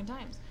many fucking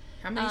times.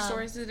 How many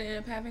stories did it end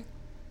up having?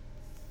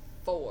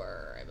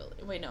 4, I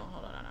believe. Wait, no,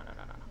 hold on,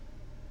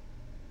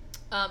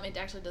 no. It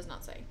actually does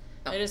not say.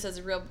 Oh. It just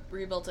says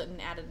rebuilt it and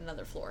added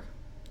another floor.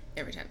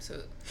 Every time,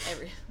 so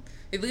Every.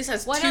 at least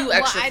has 2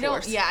 extra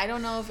floors. I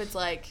don't know if it's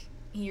like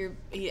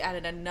he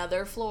added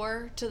another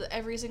floor to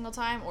every single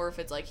time, or if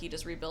it's like he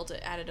just rebuilt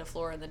it, added a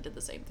floor, and then did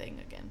the same thing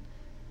again.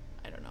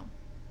 I don't know.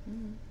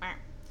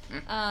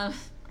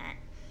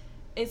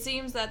 It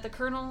seems that the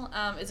Colonel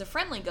is a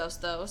friendly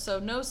ghost, though, so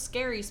no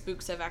scary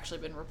spooks have actually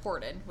been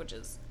reported, which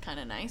is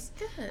kind of nice.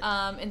 Good.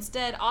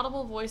 Instead,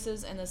 audible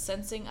voices and the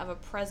sensing of a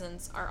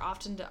presence are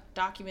often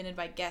documented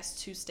by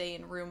guests who stay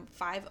in room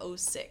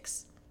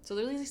 506. So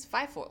there's at least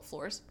 5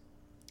 floors.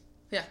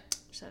 Yeah.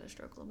 Just had a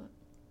stroke a little bit.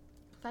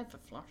 5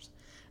 floors.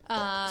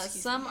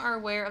 Excuse Some me. are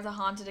aware of the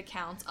haunted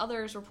accounts.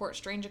 Others report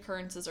strange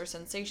occurrences or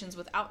sensations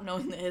without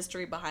knowing the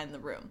history behind the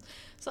room.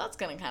 So that's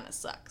gonna kind of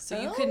suck. So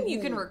you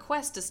can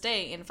request to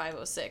stay in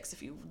 506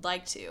 if you would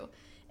like to,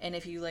 and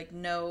if you like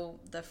know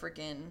the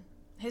freaking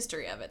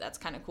history of it, that's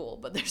kind of cool.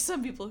 But there's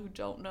some people who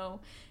don't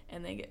know,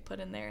 and they get put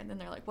in there, and then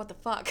they're like, "What the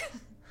fuck?"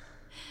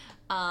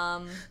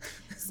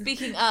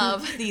 Speaking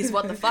of these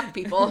what the fuck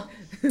people,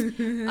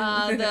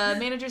 the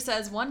manager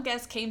says one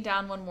guest came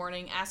down one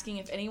morning asking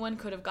if anyone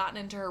could have gotten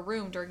into her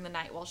room during the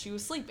night while she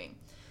was sleeping.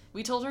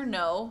 We told her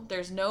no,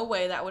 there's no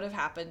way that would have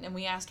happened, and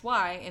we asked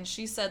why, and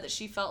she said that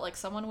she felt like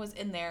someone was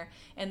in there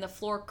and the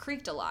floor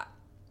creaked a lot.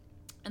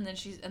 And then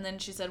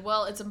she said,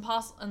 well, it's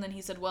impossible. And then he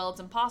said, well, it's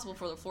impossible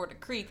for the floor to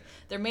creak.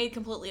 They're made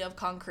completely of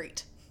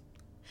concrete.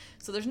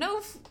 So there's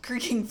no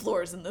creaking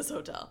floors in this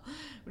hotel,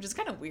 which is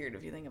kind of weird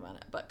if you think about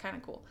it, but kind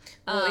of cool.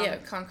 Well, yeah,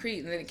 concrete,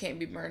 and then it can't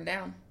be burned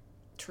down.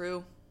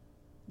 True.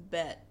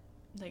 Bet.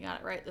 They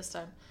got it right this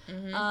time.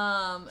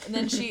 Mm-hmm.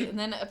 And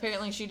then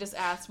apparently she just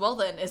asked, well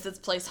then, is this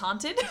place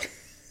haunted?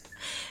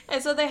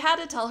 And so they had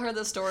to tell her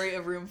the story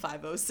of room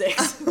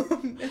 506.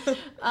 Oh,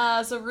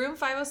 no. So room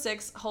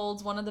 506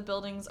 holds one of the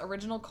building's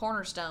original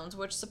cornerstones,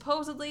 which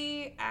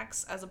supposedly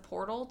acts as a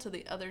portal to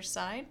the other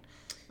side.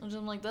 Which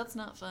I'm like, that's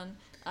not fun.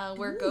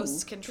 Where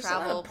ghosts can There's a lot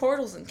travel. of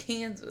portals in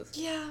Kansas.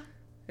 Yeah.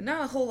 And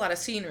not a whole lot of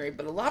scenery,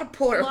 but a lot of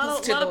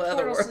portals to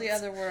the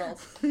other world.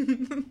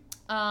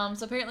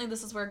 So apparently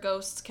this is where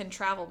ghosts can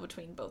travel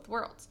between both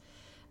worlds.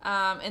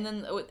 And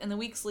then in the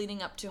weeks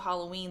leading up to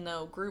Halloween,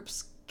 though,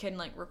 groups can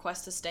like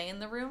request to stay in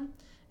the room,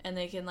 and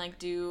they can like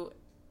do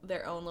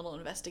their own little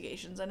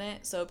investigations in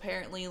it. So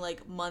apparently,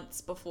 like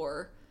months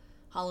before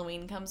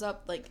Halloween comes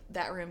up, like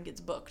that room gets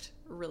booked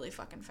really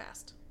fucking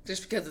fast.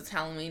 Just because it's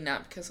Halloween,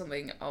 not because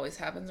something always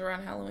happens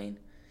around Halloween?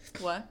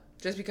 What?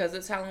 Just because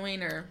it's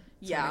Halloween, or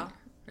Yeah. something?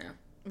 Yeah.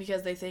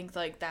 Because they think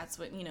like that's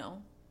what,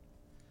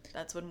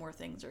 that's when more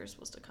things are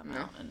supposed to come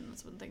out, and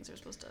that's when things are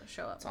supposed to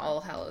show up. It's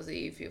All Hallows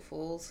Eve, you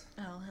fools.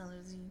 All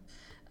Hallows Eve.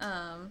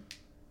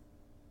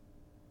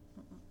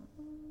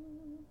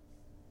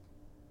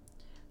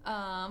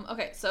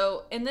 Okay,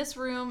 so in this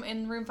room,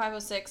 in room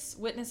 506,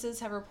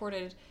 witnesses have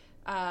reported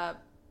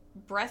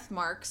breath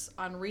marks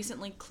on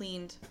recently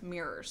cleaned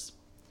mirrors.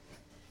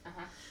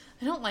 Uh-huh.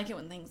 I don't like it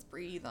when things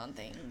breathe on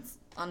things,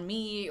 on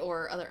me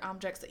or other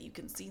objects that you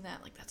can see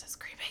that. Like, that's just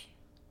creepy.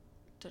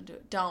 Don't do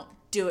it. Don't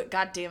do it.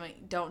 God damn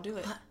it. Don't do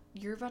it. What?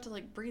 You're about to,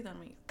 like, breathe on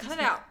me. Cut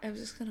it out. I was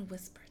just going to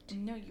whisper it.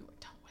 No, you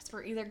don't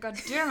whisper either. God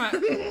damn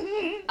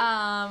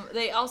it.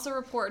 They also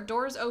report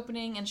doors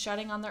opening and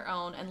shutting on their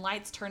own and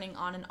lights turning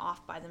on and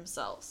off by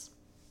themselves.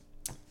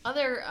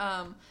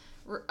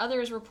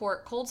 Others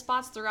report cold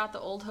spots throughout the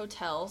old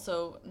hotel,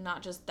 so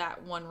not just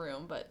that one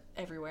room, but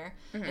everywhere.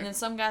 Mm-hmm. And then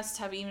some guests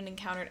have even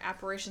encountered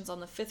apparitions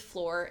on the 5th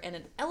floor and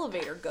an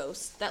elevator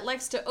ghost that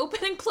likes to open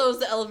and close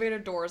the elevator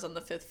doors on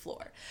the 5th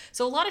floor.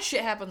 So a lot of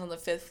shit happens on the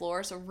 5th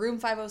floor. So room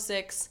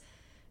 506,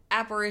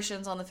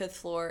 apparitions on the 5th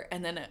floor,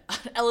 and then an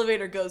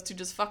elevator ghost who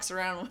just fucks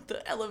around with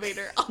the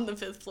elevator on the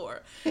 5th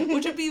floor.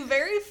 Which would be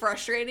very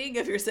frustrating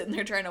if you're sitting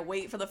there trying to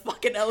wait for the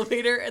fucking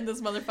elevator and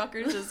this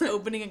motherfucker's just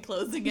opening and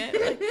closing it.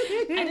 Like,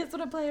 I just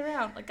want to play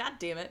around. Like, god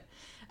damn it.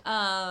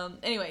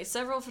 Anyway,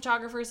 several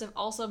photographers have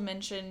also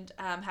mentioned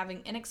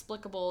having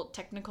inexplicable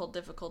technical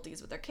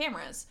difficulties with their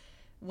cameras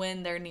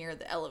when they're near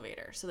the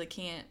elevator. So they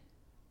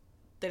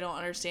don't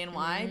understand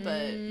why,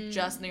 but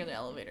just near the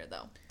elevator,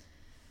 though.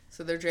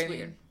 So they're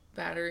draining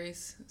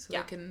batteries so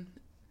they can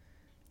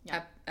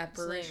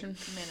apparition.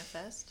 So they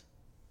manifest.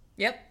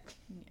 Yep.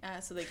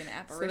 So they can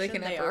apparition. So they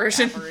can they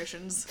apparition. Are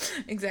apparitions.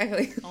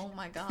 Exactly. Oh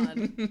my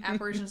god.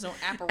 Apparitions don't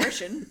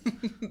apparition.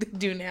 They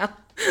do now.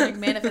 Like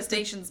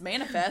manifestations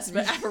manifest,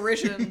 but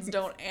apparitions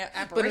don't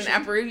apparition. But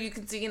an apparition, you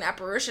can see an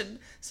apparition,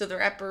 so they're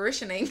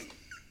apparitioning.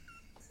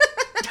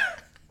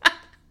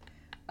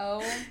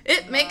 Oh.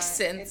 It makes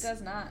sense. It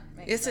does not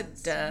make yes,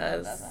 sense. it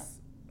does. No, it doesn't.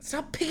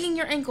 Stop picking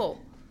your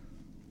ankle.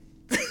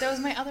 That was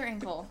my other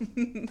ankle.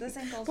 This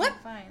ankle's What?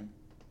 not fine.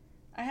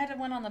 I had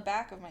one on the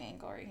back of my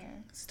ankle right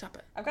here. Stop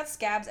it. I've got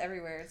scabs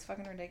everywhere. It's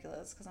fucking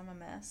ridiculous because I'm a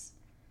mess.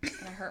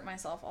 And I hurt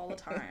myself all the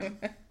time.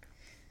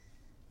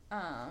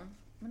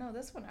 No,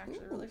 this one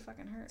actually really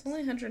fucking hurts. It's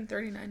only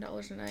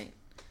 $139 a night.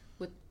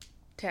 With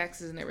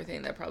taxes and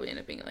everything, that probably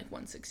ended up being like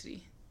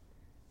 $160.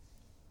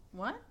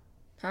 What?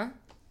 Huh?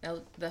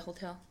 The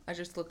hotel. I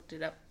just looked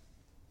it up.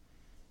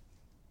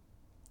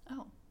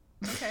 Oh.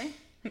 Okay.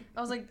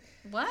 I was like,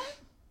 what?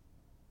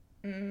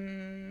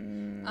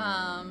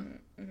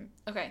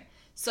 Okay.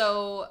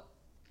 So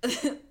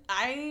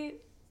I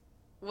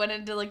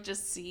wanted to like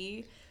just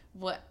see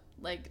what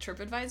like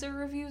TripAdvisor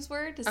reviews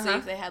were to see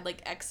if they had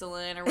like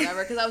excellent or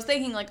whatever, because I was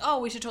thinking like, oh,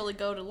 we should totally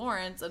go to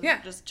Lawrence and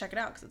just check it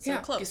out because it's so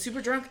close. Get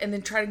super drunk and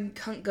then try to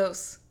hunt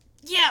ghosts.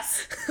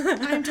 Yes!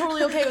 I'm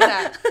totally okay with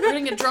that. We're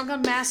gonna get drunk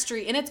on Mass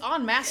Street, and it's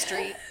on Mass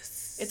Street.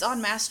 It's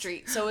on Mass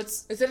Street, so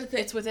it's is it a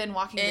thing? It's within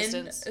walking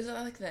distance. Is it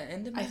like the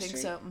end of Mass Street? I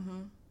think so.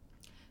 Mm-hmm.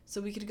 So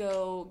we could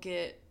go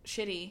get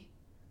shitty,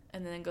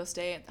 and then go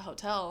stay at the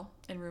hotel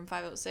in room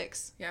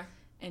 506. Yeah.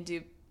 And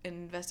do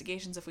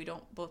investigations if we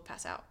don't both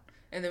pass out.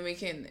 And then we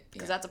can...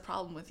 Because that's a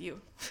problem with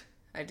you.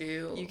 I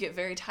do. You get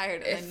very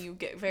tired, and then you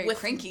get very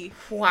cranky.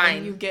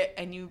 Wine.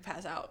 And you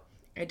pass out.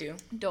 I do.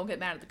 Don't get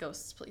mad at the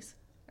ghosts, please.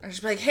 I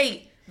just be like,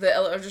 hey,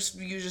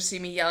 you just see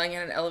me yelling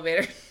at an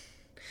elevator.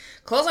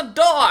 Close the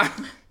door!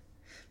 I'm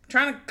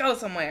trying to go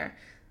somewhere.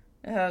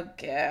 Oh,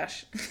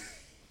 gosh.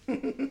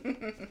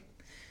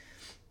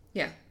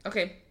 Yeah,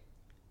 okay.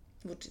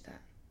 We'll do that.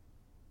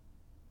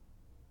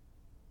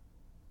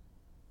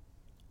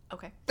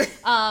 Okay.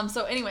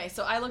 So anyway,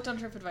 so I looked on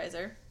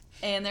TripAdvisor,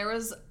 and there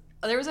was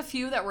a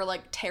few that were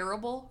like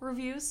terrible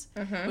reviews,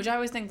 which I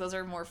always think those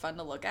are more fun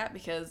to look at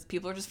because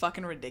people are just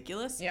fucking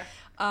ridiculous. Yeah.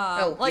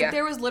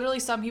 There was literally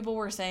some people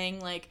were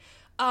saying like,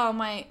 oh,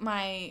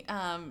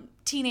 my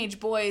teenage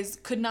boys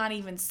could not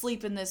even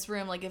sleep in this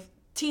room. Like if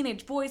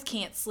teenage boys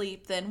can't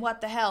sleep, then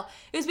what the hell?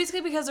 It was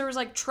basically because there was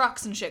like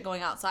trucks and shit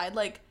going outside.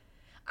 Like,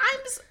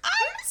 I'm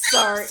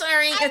sorry.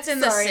 It's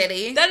in the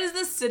city. That is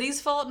the city's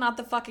fault, not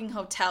the fucking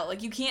hotel.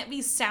 Like, you can't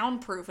be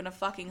soundproof in a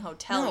fucking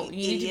hotel. No, you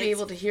need to be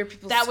able to hear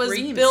people's that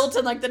screams. Was built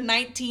in like the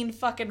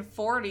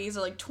 1940s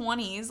or like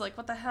 20s. Like,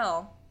 what the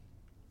hell?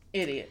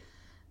 Idiot.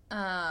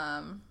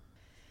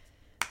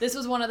 This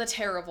was one of the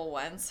terrible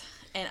ones,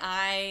 and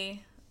I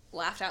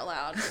laughed out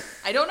loud.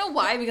 I don't know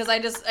why, because I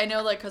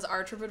know like because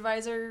our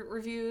TripAdvisor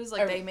reviews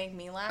like they make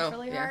me laugh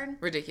really hard.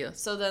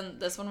 Ridiculous. So then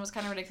this one was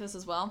kind of ridiculous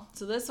as well.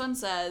 So this one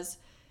says,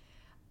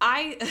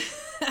 I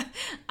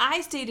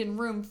stayed in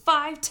room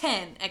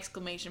 510!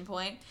 Exclamation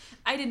point.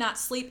 I did not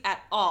sleep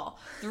at all.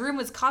 The room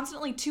was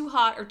constantly too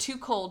hot or too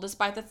cold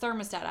despite the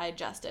thermostat I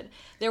adjusted.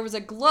 There was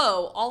a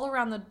glow all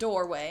around the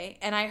doorway,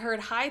 and I heard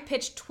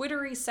high-pitched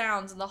twittery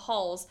sounds in the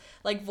halls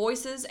like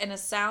voices and a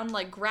sound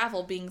like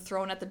gravel being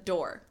thrown at the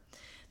door.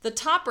 The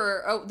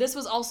topper, this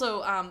was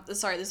also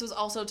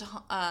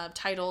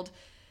titled,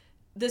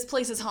 "This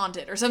Place is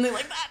Haunted," or something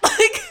like that.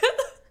 Like,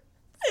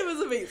 it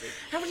was amazing.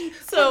 How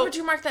would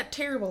you mark that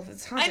terrible if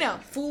it's haunted? I know.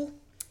 Fool.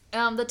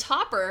 The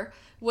topper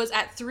was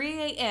at 3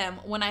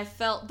 a.m. when I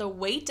felt the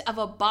weight of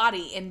a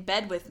body in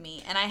bed with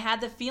me, and I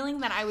had the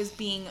feeling that I was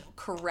being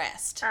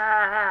caressed.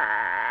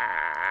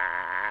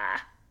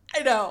 I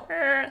know.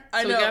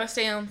 So we gotta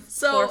stay on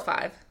floor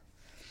 5.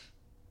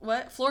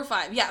 What? Floor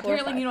 5. Yeah,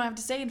 apparently you don't have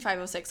to stay in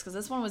 506 because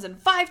this one was in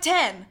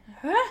 510.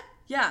 Huh?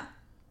 Yeah.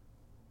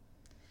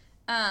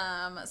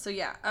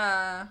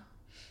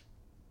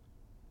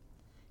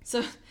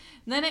 So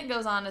then it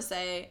goes on to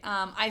say,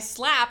 I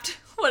slapped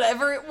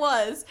whatever it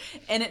was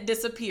and it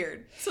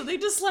disappeared. So they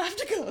just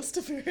slapped a ghost,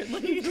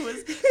 apparently. It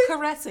was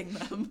caressing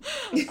them.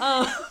 They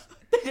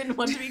didn't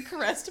want to be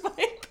caressed by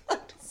a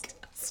ghost.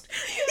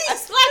 I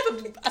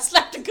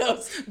slapped a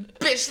ghost.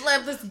 Bitch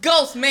slapped this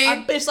ghost,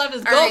 man. Bitch slapped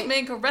this ghost,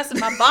 man, caressing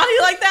my body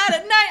like that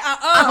at night.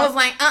 I was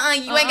like,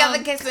 you ain't got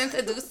the consent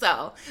to do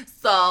so.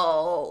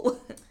 So,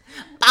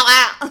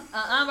 bow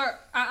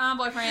out.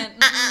 Boyfriend.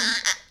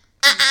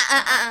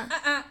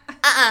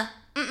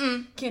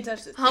 Can't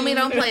touch this. Homie,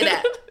 don't play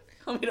that.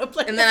 Homie, don't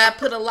play that. And then I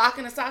put a lock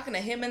and a sock and a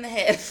him in the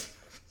head.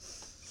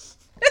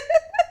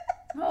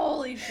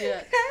 Holy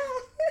shit.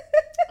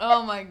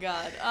 Oh my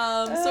god.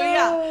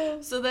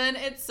 So then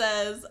it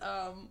says,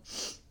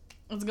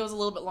 it goes a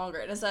little bit longer.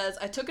 And it says,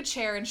 I took a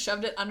chair and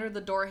shoved it under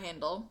the door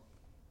handle.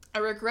 I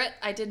regret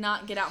I did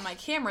not get out my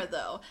camera,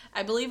 though.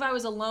 I believe I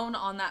was alone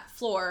on that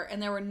floor,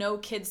 and there were no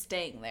kids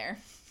staying there.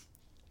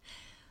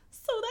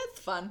 So that's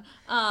fun.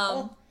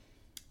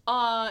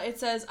 It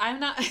says, I'm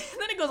not,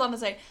 then it goes on to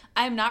say,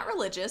 I am not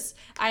religious.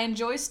 I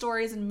enjoy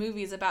stories and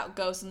movies about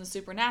ghosts and the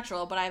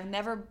supernatural, but I've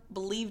never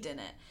believed in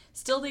it.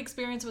 Still, the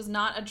experience was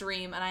not a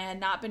dream, and I had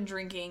not been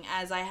drinking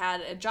as I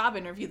had a job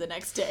interview the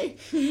next day.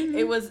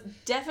 It was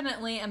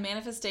definitely a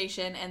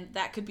manifestation, and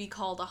that could be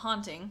called a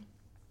haunting.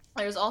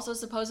 There's also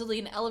supposedly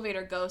an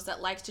elevator ghost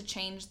that likes to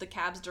change the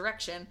cab's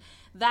direction.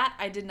 That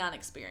I did not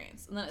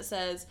experience. And then it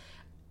says,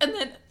 and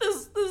then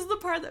this is the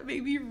part that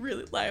made me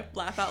really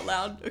laugh out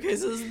loud. Okay,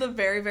 so this is the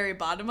very, very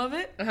bottom of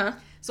it. Uh-huh.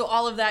 So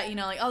all of that,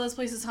 like, oh, this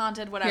place is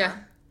haunted, whatever. Yeah.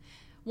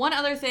 One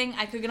other thing,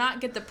 I could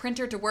not get the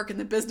printer to work in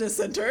the business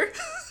center.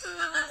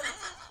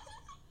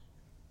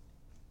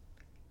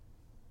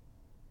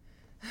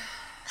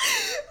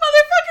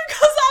 Motherfucker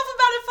goes off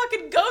about a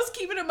fucking ghost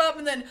keeping him up,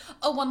 and then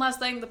one last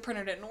thing. The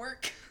printer didn't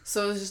work.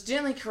 So it was just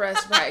gently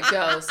caressed by a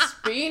ghost.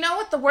 But you know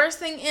what the worst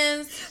thing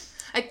is?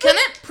 I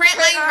couldn't print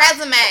my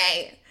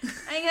resume.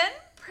 I couldn't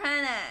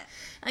print it.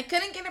 I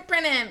couldn't get it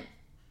printed.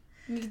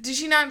 Did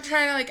she not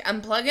try to, like,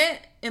 unplug it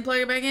and plug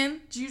it back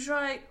in? Did you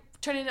try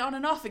turning it on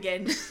and off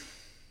again?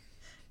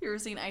 You ever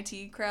seen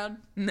IT Crowd?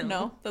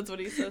 No. That's what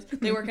he says.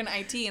 They work in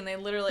IT, and they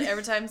literally,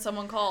 every time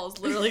someone calls,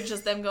 literally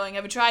just them going,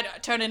 have you tried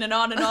turning it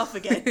on and off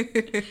again?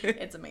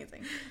 It's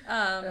amazing.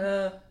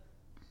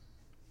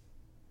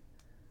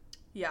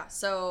 Yeah,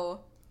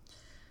 so...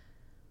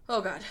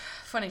 Oh, God.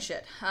 Funny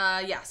shit.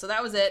 Yeah, so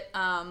that was it.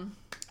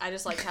 I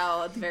just liked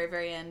how at the very,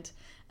 very end,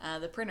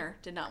 the printer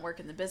did not work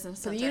in the business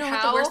center. You know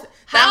what the worst...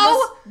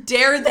 How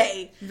dare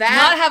they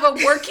not have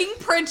a working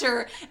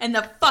printer in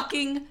the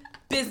fucking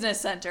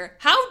business center?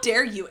 How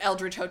dare you,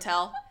 Eldridge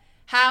Hotel?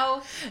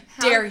 How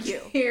dare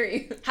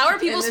you? How are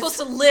people supposed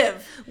to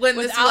live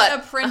without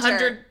a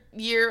printer?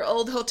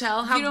 100-year-old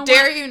hotel. How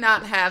dare you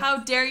not have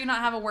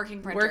a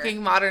working printer?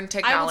 Working modern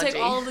technology. I will take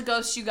all of the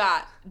ghosts you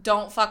got.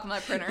 Don't fuck with my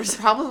printers. It's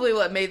probably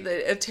what made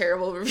a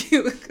terrible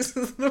review because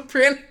of the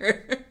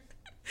printer.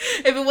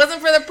 If it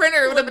wasn't for the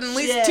printer, it would have been at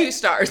least 2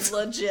 stars.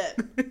 Legit.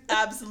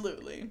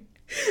 Absolutely.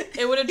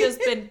 It would have just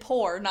been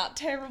poor, not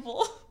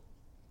terrible.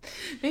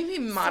 Maybe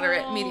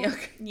moderate,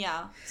 mediocre.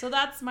 Yeah. So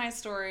that's my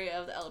story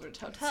of the Eldridge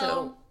Hotel.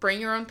 So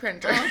bring your own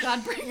printer. Oh,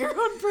 God, bring your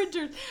own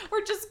printers. Or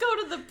just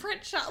go to the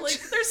print shop.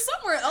 Like, there's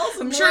somewhere else.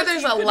 I'm sure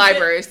there's a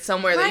library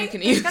somewhere that you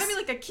can use. There's gotta be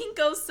like a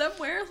Kinko's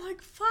somewhere.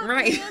 Like, fuck,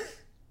 right. man.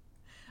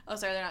 Oh,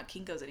 sorry, they're not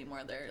Kinko's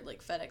anymore. They're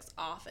like FedEx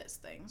office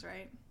things,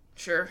 right?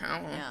 Sure, I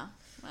don't know. Yeah.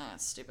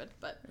 That's stupid,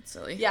 but... That's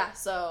silly. Yeah,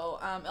 so,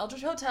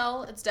 Eldridge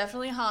Hotel, it's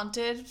definitely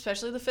haunted,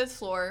 especially the 5th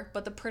floor,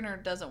 but the printer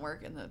doesn't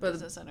work in the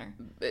business center.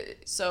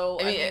 So,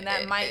 I mean,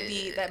 that might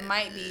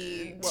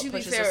be what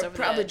pushes us over the edge. It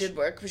probably did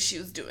work, but she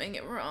was doing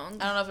it wrong.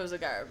 I don't know if it was a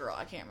guy or a girl,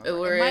 I can't remember.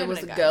 Or it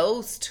was a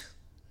ghost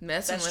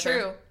messing with her.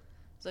 That's true.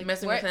 It's like,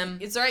 messing with him.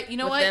 It's alright, you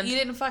know what? You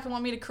didn't fucking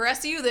want me to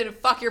caress you, then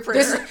fuck your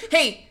printer.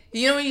 Hey,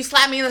 you know when you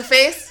slap me in the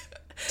face?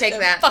 Take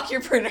that. Fuck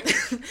your printer.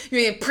 You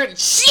ain't print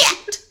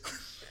shit!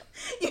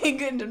 You ain't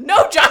getting to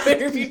no job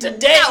interview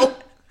today.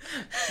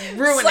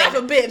 Ruin Slap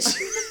a bitch.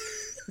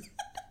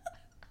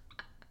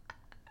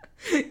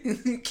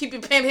 Keep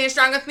your pen hand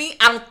strong with me?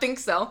 I don't think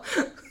so.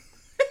 Keep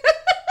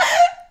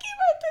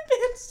my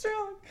pen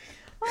strong.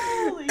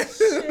 Holy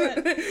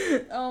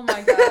shit. Oh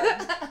my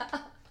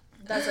God.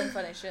 That's some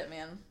funny shit,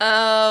 man.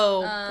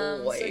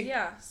 Oh, boy. So,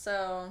 yeah.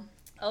 So,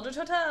 Eldridge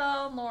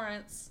Hotel,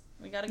 Lawrence.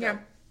 We gotta go. Yeah.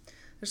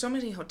 There's so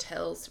many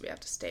hotels we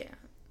have to stay at.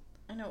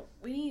 I know.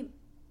 We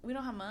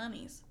don't have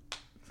monies.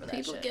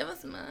 People give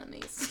us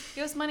monies.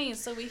 Give us money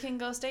so we can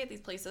go stay at these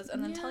places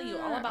and then tell you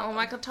all about them.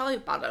 I can tell you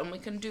about it, and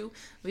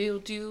we'll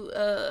do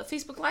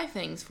Facebook Live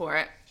things for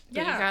it. But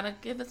you gotta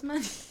give us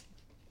money.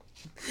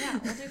 Yeah,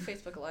 we'll do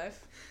Facebook Live.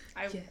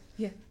 I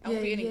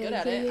won't be any good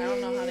at it. I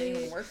don't know how to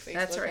even work Facebook.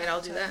 That's right,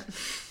 I'll do that.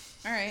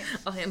 All right.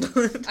 I'll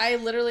handle it. I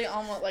literally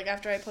almost, like,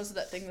 after I posted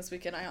that thing this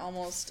weekend, I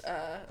almost,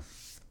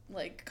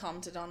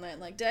 commented on that,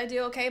 like, did I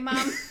do okay,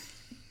 Mom?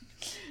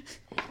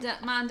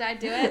 Mom, did I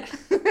do it?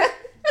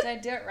 Did I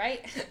do it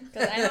right?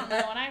 Because I don't know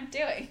what I'm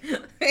doing.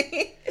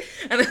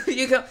 And then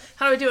you go,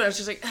 how do I do it? I was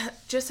just like,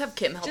 just have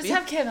Kim help you. Just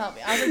have Kim help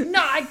me. I was like, no,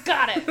 I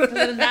got it. Because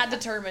then that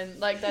determined,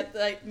 like,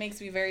 that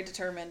makes me very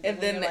determined. And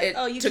then like,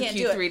 it took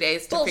you 3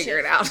 days to figure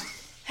it out.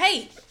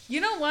 Hey, you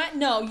know what?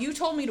 No, you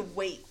told me to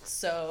wait,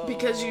 so...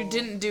 Because you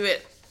didn't do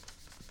it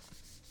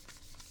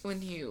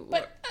when you...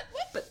 But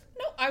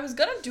no, I was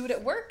going to do it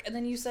at work, and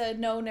then you said,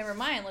 no, never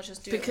mind, let's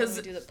just do it when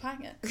we do the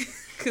podcast.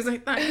 Because I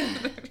thought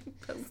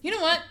you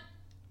know what?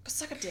 Go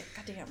suck a dick,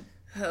 goddamn.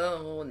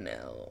 Oh,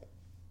 no.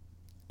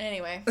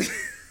 Anyway.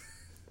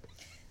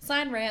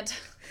 Sign rant.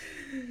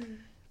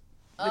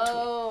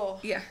 Oh.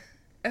 Yeah.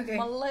 Okay.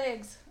 My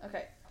legs.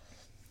 Okay.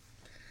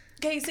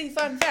 Casey,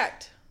 fun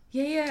fact.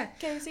 Yeah.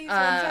 Casey,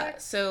 fun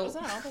fact. So... Was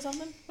that off or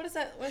something? What is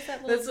that? What's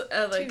that little...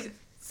 That's, tune?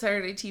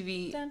 Saturday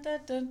TV dun, dun,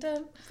 dun,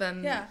 dun.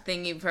 fun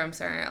thingy from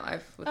Saturday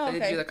Night Live.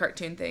 They do the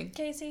cartoon thing.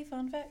 Casey,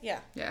 fun fact?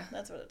 Yeah. Yeah.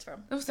 That's what it's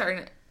from. It was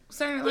Saturday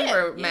Night Live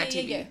or Matt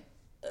TV? Yeah.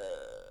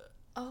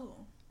 Oh.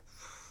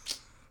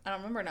 I don't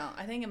remember now.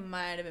 I think it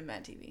might have been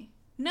Matt TV.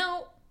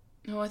 No,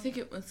 I think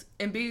it was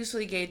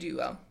Ambiguously Gay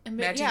Duo.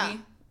 Matt TV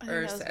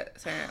or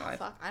Saturday Night Live.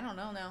 Fuck, I don't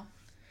know now.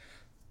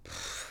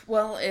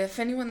 Well, if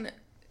anyone,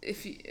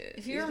 if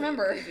you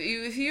remember,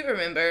 if you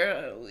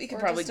remember, we could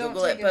probably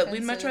Google it. But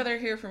we'd much rather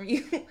hear from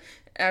you.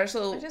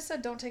 Also, I just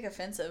said don't take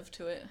offensive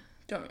to it.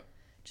 Don't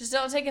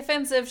take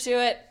offensive to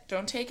it.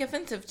 Don't take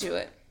offensive to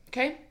it.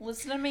 Okay.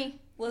 Listen to me.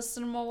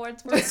 Listen to my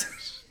words.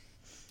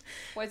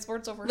 White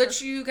sports over. Let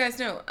you guys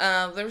know,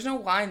 there was no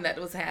wine that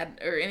was had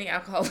or any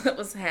alcohol that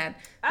was had.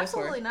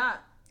 Absolutely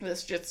not. It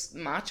was just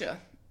matcha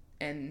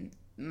and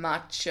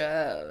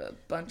a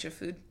bunch of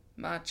food.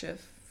 Matcha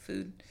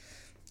food.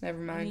 Never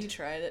mind. You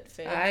tried it.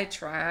 Failed. I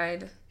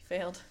tried.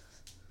 Failed.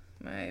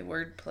 My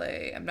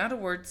wordplay. I'm not a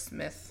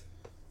wordsmith.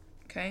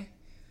 Okay.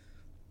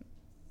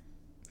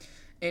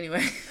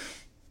 Anyway.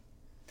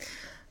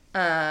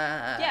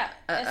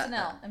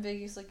 SNL.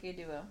 Ambiguously Gay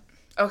Duo.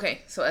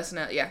 Okay, so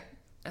SNL, yeah,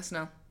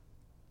 SNL.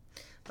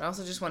 But I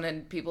also just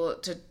wanted people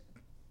to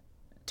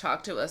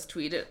talk to us,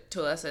 tweet it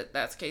to us at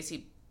That's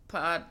Casey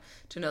Pod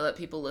to know that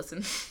people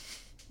listen.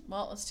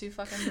 Well, it's too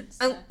fucking...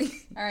 Oh.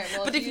 All right,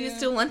 well, But if you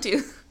still want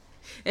to,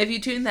 if you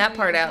tuned that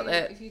part out,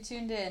 if you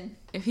tuned in,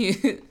 if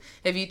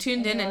you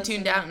tuned in and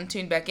tuned out and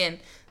tuned back in,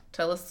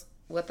 tell us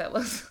what that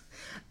was.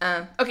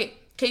 Okay,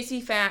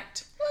 Casey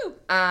fact. Woo.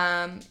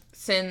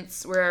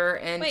 Since we're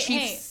in Wait,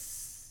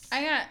 Chiefs,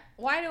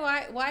 why do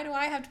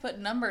I have to put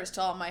numbers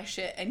to all my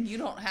shit and you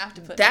don't have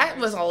to put that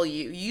numbers? was all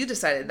you. You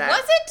decided that.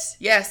 Was it?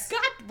 Yes. God,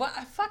 what?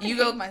 I fucking You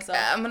hate go. myself.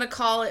 I'm gonna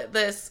call it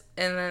this,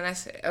 and then I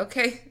say,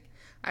 okay.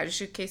 I just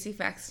shoot Casey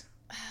facts.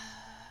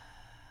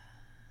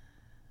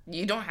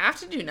 You don't have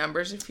to do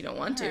numbers if you don't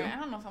want to. Right, I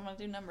don't know if I'm gonna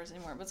do numbers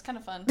anymore, but it's kind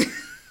of fun to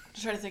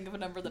try to think of a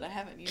number that I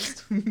haven't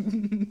used.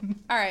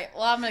 All right,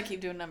 well, I'm gonna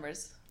keep doing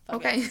numbers. Fuck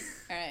Okay. it.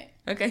 All right.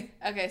 Okay.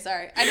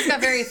 Sorry. I just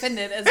got very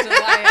offended as to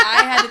why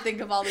I had to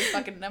think of all these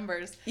fucking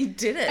numbers. You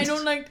didn't. I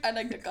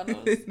like the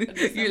colors.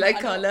 You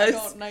like colors. I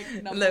don't like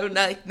numbers. I don't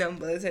like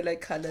numbers. I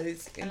like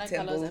colors I and like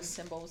symbols. colors and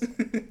symbols.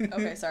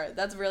 Okay, sorry.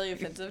 That's really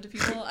offensive to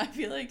people, I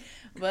feel like.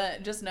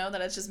 But just know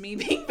that it's just me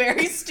being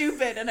very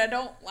stupid and I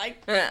don't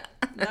like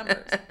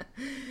numbers.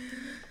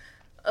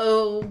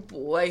 Oh,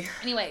 boy.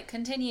 Anyway,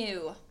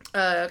 continue.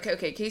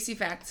 Okay. Casey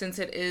fact, since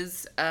it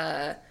is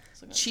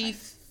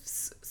Chiefs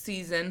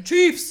season.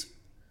 Chiefs!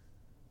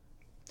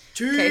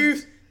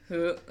 Okay.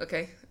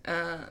 Okay.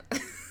 I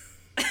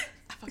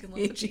fucking love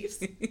the Chiefs.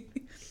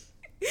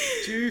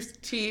 Chiefs.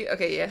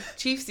 Okay, yeah.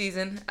 Chiefs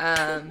season.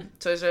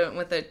 So I went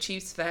with the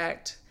Chiefs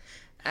fact.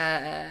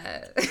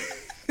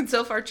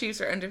 So far, Chiefs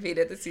are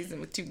undefeated this season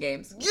with 2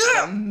 games.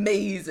 Yeah!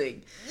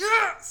 Amazing.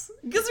 Yes!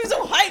 Gets me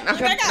so hyped.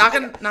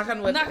 Knock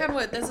on wood. Knock on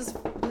wood. This is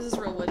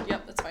real wood.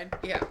 Yep, that's fine.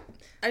 Yeah.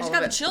 I just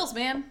got the chills,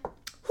 man.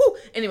 Whew.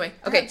 Anyway,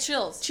 okay. I got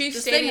chills. Chiefs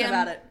just Stadium thinking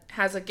about it.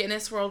 has a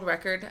Guinness World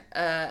Record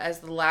as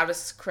the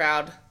loudest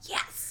crowd.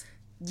 Yes!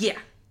 Yeah.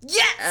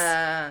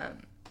 Yes!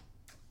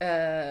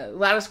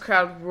 Loudest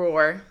crowd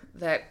roar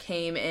that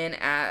came in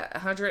at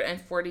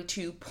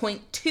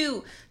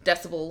 142.2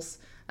 decibels.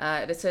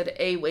 It said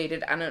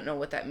A-weighted. I don't know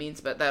what that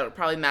means, but that would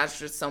probably match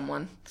to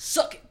someone.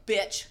 Suck it,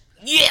 bitch.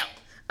 Yeah!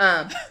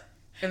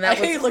 And that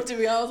He looked at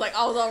me. I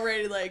was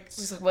already like...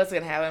 Just like, what's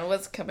gonna happen?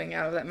 What's coming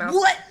out of that mouth?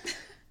 What?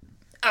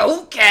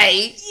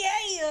 Okay!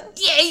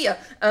 Yeah!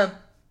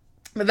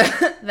 But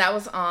that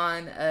was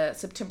on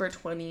September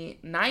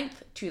 29th,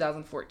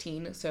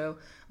 2014, so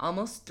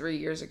almost 3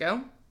 years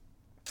ago.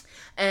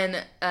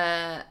 And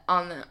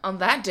on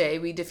that day,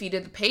 we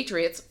defeated the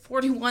Patriots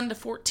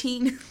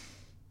 41-14.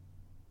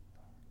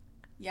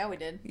 Yeah, we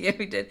did. Yeah,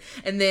 we did.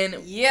 And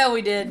then Yeah,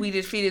 we did. we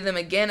defeated them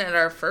again at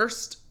our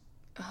first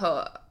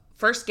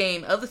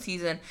game of the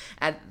season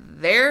at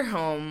their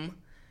home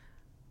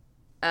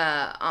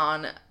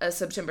on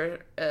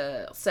September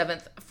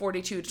 7th,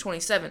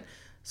 42-27.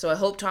 So I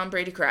hope Tom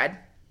Brady cried.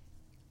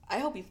 I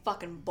hope he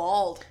fucking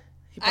bawled.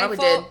 He probably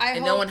did.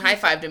 And no hope one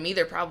high-fived him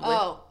either, probably.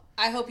 Oh,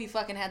 I hope he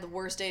fucking had the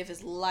worst day of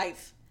his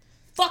life.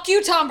 Fuck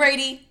you, Tom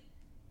Brady.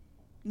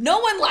 No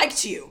one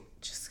liked you.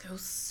 Just go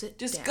sit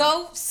Just down.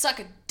 go suck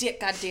a dick,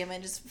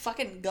 goddammit. Just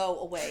fucking go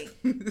away.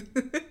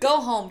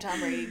 Go home, Tom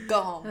Brady. Go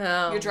home.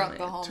 Oh, You're drunk. man.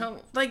 Go home. Tom,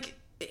 like,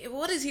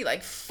 what is he,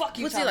 like? Fuck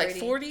you, What's Tom he, like, Brady.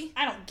 40?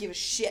 I don't give a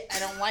shit. I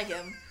don't like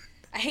him.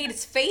 I hate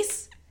his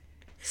face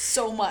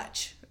so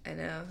much. I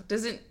know.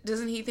 Doesn't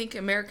he think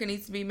America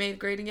needs to be made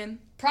great again?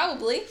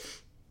 Probably.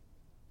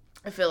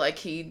 I feel like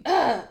he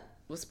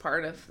was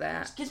part of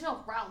that. Gets me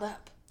all riled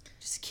up.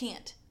 Just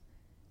can't.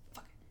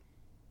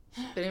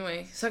 But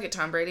anyway, suck it,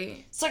 Tom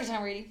Brady. Suck it,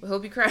 Tom Brady. We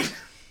hope you cried.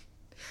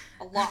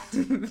 A lot.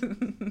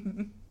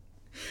 And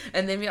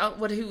then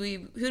who did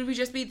we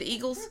just beat? The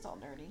Eagles It's all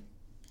dirty.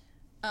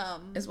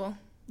 as well.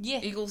 Yeah.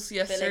 Eagles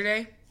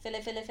yesterday.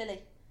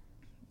 Philly.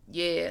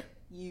 Yeah.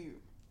 You.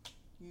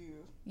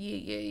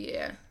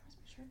 Yeah.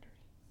 Sure dirty.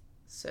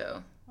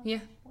 So yeah,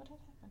 What had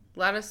happened?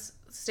 loudest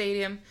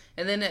stadium,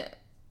 and then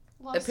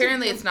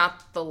apparently it's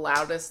not the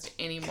loudest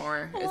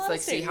anymore. It's like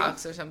Loudest stadium.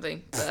 Seahawks or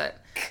something.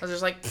 But I was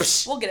just like,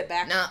 psh, We'll get it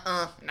back.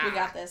 nah. We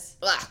got this.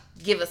 Blah,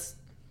 give us.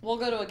 We'll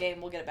go to a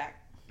game. We'll get it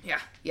back. Yeah.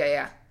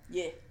 Yeah.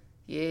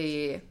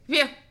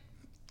 Yeah.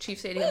 Chief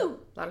Stadium. Woo.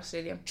 Loudest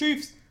stadium.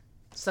 Chiefs.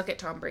 Suck it,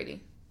 Tom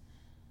Brady.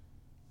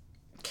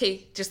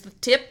 Okay, just the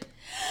tip.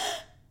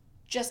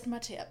 Just my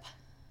tip.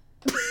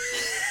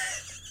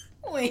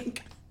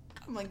 Wink.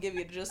 I'm gonna give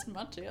you just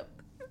my tip.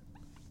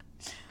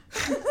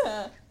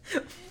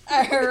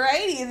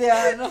 Alrighty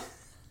then.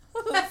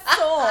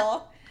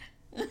 So,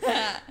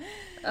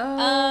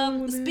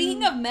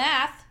 speaking of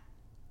math,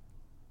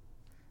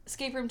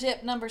 escape room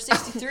tip number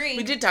 63.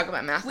 We did talk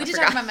about math. We did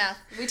talk about math.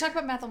 We talk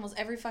about math almost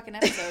every fucking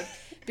episode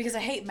because I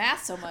hate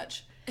math so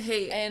much.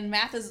 Hey, And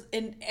math is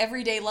in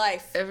everyday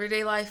life.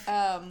 everyday life,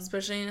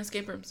 especially in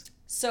escape rooms.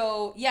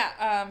 So,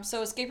 yeah.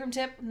 So escape room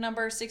tip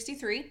number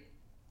 63.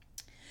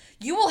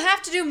 You will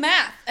have to do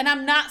math, and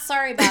I'm not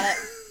sorry about it.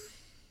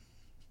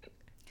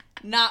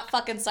 Not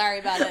fucking sorry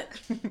about it.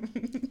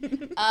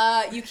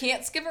 You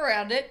can't skip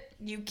around it.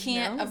 You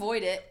can't No.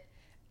 avoid it.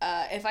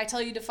 if I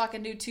tell you to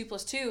fucking do 2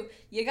 + 2,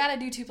 you gotta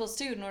do 2 +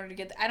 2 in order to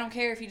get I don't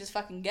care if you just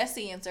fucking guess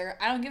the answer.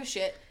 I don't give a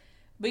shit.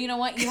 But you know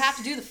what? You have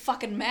to do the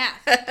fucking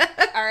math.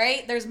 All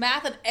right? There's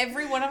math in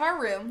every one of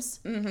our rooms.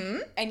 Mm-hmm.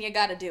 And you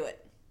gotta do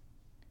it.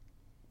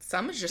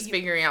 Some is just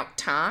figuring out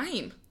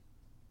time.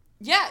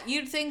 Yeah,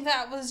 you'd think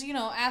that was,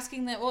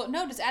 asking that. Well,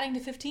 no, just adding to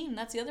 15.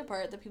 That's the other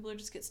part that people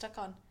just get stuck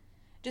on.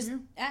 Just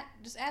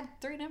add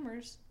 3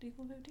 numbers to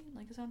equal 15.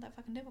 Like, it's not that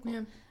fucking difficult.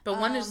 Yeah.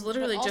 But one is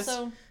literally just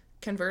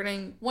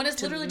converting. One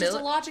is literally just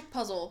a logic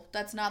puzzle.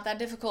 That's not that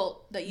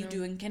difficult that you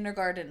do in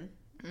kindergarten.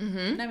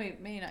 Mm-hmm. I mean,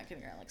 maybe not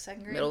kindergarten, like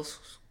 2nd grade. Middle.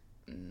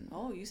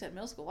 Oh, you said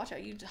middle school. Watch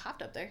out, you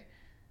hopped up there.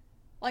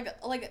 Like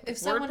if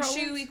someone's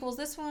shoe equals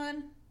this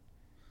one,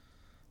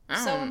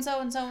 so and so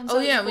and so and so. Oh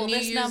yeah, when you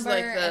use number,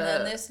 like and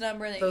then this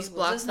number, and those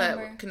blocks that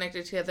number.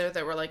 connected together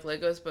that were like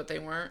Legos, but they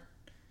weren't.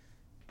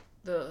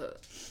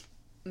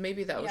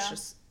 Maybe that was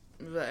just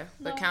the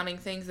counting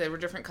things. They were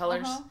different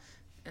colors,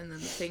 and then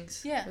the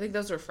things. Yeah, I think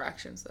those were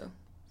fractions though.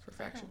 For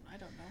fraction, I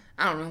don't know.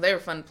 I don't know. They were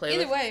fun to play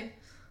with. Either way,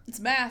 it's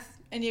math,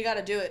 and you got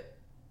to do it.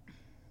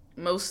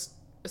 Most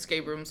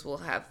escape rooms will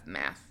have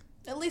math.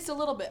 At least a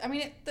little bit. I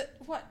mean,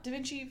 what? Da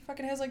Vinci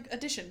fucking has like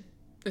addition.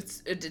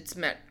 It's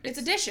addition.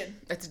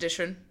 It's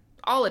addition.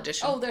 All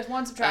addition. Oh, there's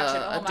one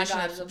subtraction. Oh addition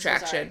my god, and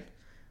subtraction. I'm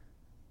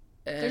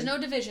so there's no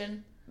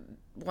division.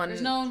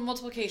 There's no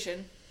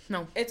multiplication.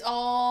 No. It's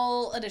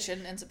all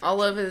addition and subtraction.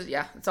 All of it,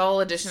 yeah. It's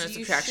all addition and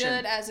subtraction. You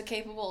should, as a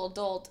capable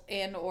adult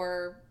and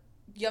or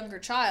younger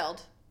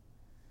child,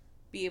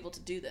 be able to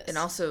do this. And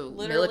also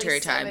military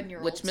time,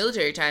 which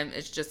military time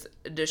is just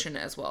addition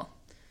as well.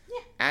 Yeah.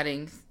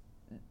 Adding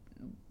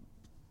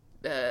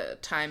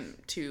time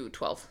to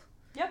 12.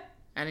 Yep.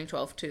 Adding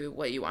 12 to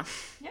what you want.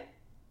 Yep.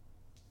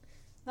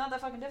 Not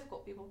that fucking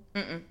difficult, people.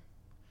 Mm-mm.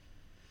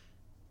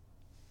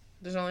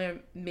 There's only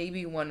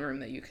maybe one room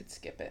that you could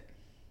skip it.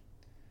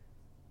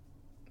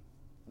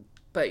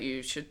 But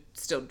you should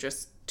still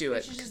just do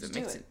it because it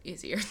makes it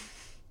easier.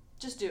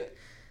 Just do it.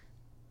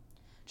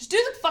 Just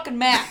do the fucking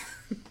math.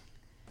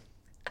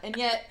 And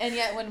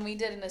yet, when we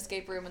did an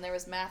escape room and there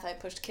was math, I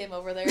pushed Kim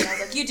over there and I was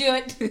like, "You do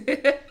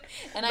it."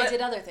 And I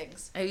did other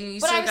things. But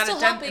I was still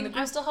helping.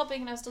 I was still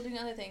helping, and I was still doing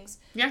other things.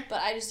 Yeah.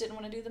 But I just didn't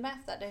want to do the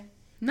math that day.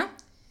 No.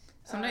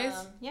 Some days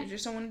you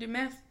just don't want to do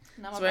math.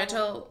 Not so I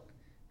tell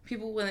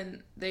people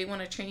when they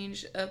want to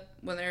change up,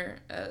 when they're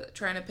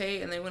trying to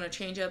pay and they want to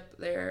change up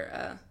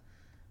their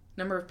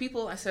number of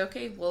people, I say,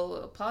 okay,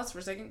 well, pause for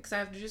a second because I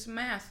have to do some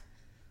math.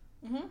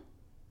 Mm-hmm.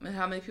 And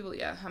how many people are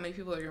you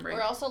going to bring?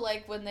 Or also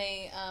like when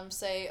they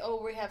say,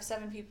 oh, we have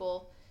 7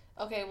 people.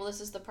 Okay, well, this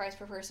is the price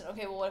per person.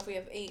 Okay, well, what if we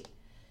have 8?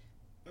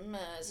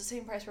 It's the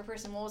same price per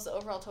person. What was the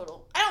overall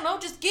total? I don't know.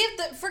 Just give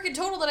the freaking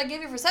total that I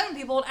gave you for 7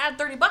 people and add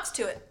 $30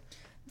 to it.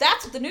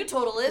 That's what the new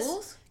total is.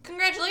 Fools?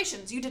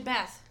 Congratulations, you did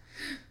math.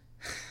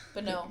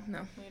 But no,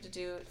 we have to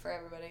do it for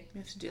everybody. We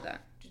have to do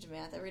that. You do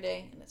math every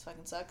day, and it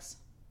fucking sucks.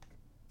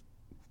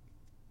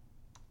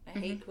 I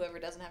hate whoever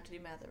doesn't have to do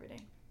math every day.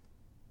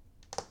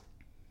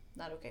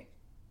 Not okay.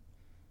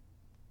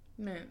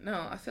 Man,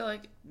 no, I feel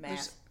like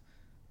math.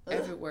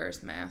 Everywhere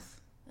is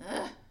math.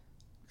 Ugh.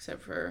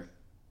 Except for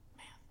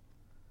math.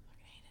 I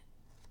fucking hate it.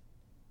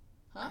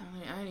 Huh?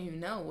 I don't even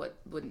know what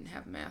wouldn't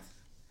have math.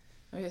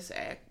 I guess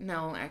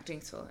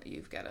acting. So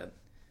you've got to.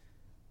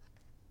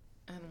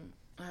 I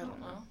don't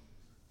know.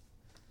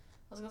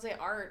 I was gonna say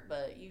art,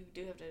 but you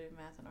do have to do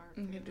math and art.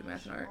 You have to do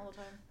math and art all the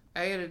time.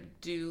 I gotta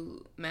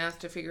do math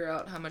to figure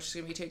out how much is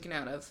gonna be taken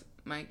out of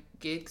my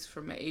gigs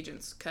from my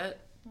agent's cut.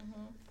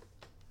 Mm-hmm.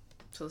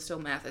 So it's still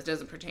math. It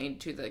doesn't pertain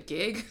to the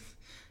gig.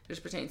 It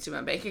just pertains to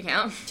my bank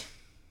account.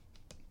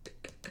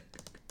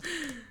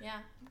 Yeah,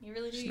 you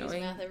really do use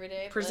math every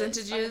day.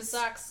 Percentages,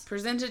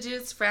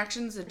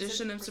 fractions,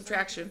 addition and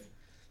subtraction,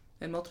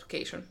 and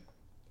multiplication.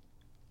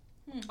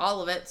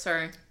 All of it.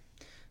 Sorry,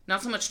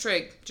 not so much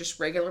trig. Just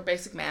regular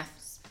basic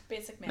math.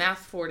 Basic math. Math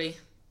 40.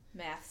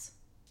 Maths.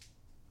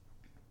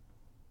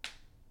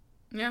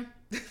 Yeah.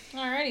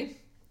 Alrighty.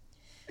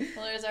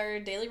 Well, there's our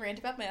daily rant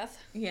about math.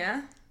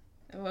 Yeah.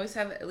 I always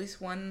have at least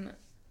one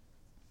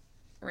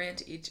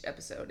rant each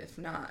episode. If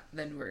not,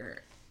 then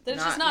we're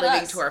not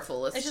living to our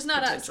fullest potential. It's just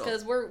not us,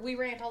 because we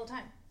rant all the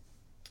time.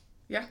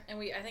 Yeah. And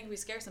I think we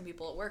scare some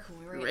people at work when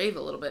we rant. We rave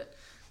a little bit.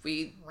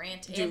 We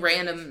do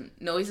random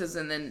noises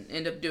and then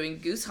end up doing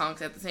goose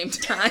honks at the same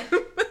time.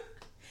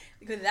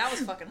 Because that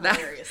was fucking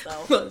hilarious,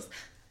 though. Was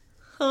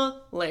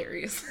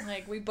hilarious.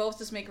 Like, we both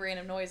just make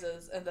random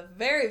noises. At the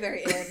very,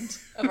 very end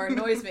of our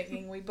noise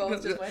making, we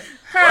both just went,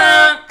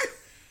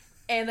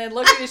 and then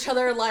looked at each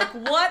other like,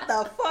 what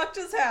the fuck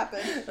just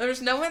happened?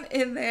 There's no one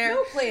in there.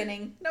 No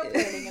planning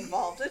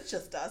involved. It's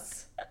just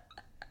us.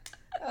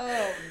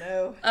 Oh,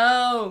 no.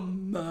 Oh,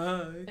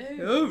 my.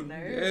 Oh,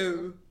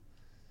 no.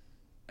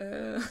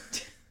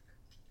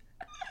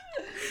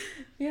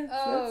 Yeah,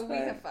 oh, we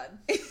have fun.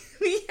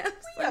 We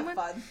have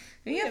fun.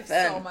 We have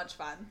so much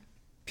fun.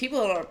 People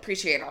don't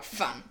appreciate our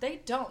fun. They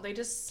don't. They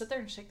just sit there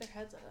and shake their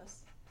heads at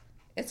us.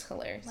 It's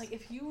hilarious. Like,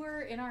 if you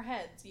were in our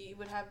heads, you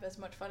would have as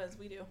much fun as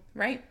we do.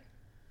 Right.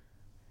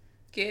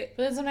 Get.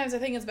 But then sometimes I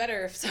think it's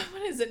better if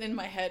someone isn't in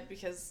my head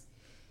because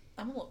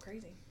I'm a little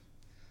crazy.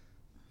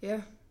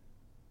 Yeah.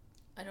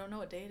 I don't know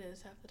what day it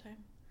is half the time.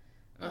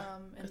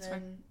 And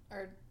then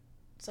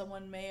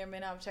someone may or may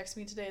not have texted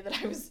me today that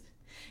I was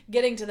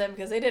getting to them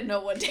because they didn't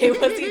know what day it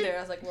was either. I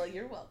was like, well,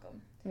 you're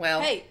welcome.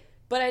 Well. Hey,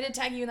 but I did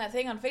tag you in that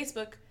thing on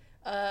Facebook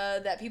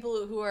that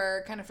people who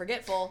are kind of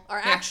forgetful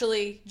are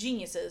actually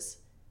geniuses.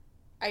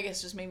 I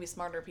guess just maybe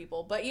smarter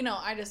people. But,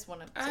 I just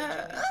want to say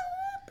genius.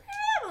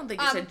 I don't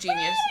think it said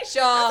genius.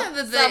 Sure,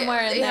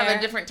 somewhere in they there. have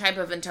a different type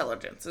of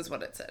intelligence, is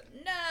what it said.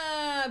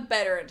 Nah,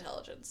 better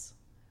intelligence.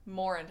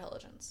 More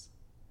intelligence.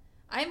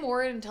 I'm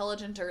more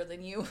intelligenter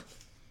than you.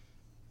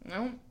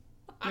 No.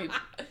 I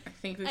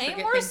think we I forget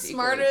am more things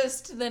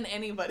smartest than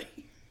anybody.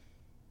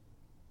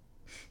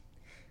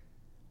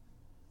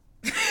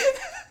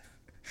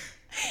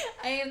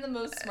 I am the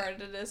most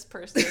smartest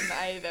person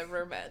I've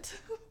ever met.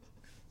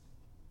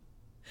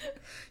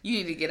 You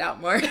need to get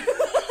out more.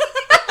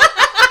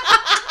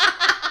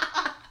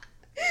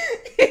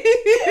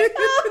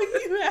 Oh,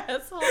 you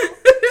asshole.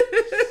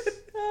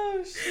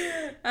 Oh,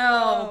 shit.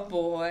 Oh,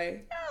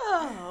 boy.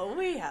 Oh,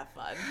 we have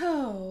fun.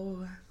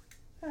 Oh.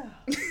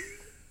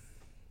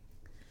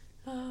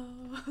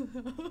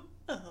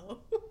 Oh.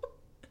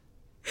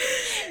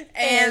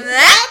 And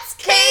that's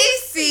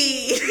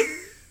Casey.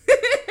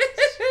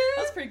 That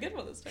was a pretty good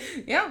one this time.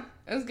 Yeah,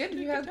 it was good. You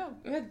We did a had, good job.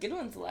 we had good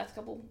ones the last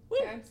couple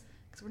times.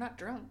 Because we're not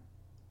drunk.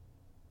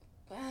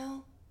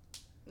 Well,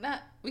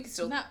 We can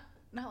still... Not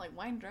like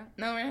wine drunk.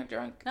 No, we're not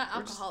drunk. Not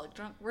We're alcoholic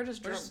drunk. We're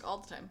just drunk all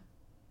the time.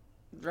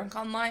 drunk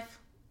on life.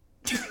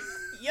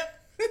 Yep.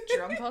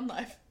 Drunk on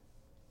life.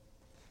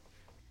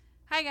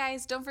 Hi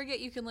guys, don't forget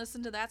you can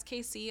listen to That's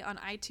KC on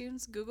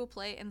iTunes, Google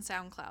Play, and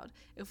SoundCloud.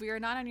 If we are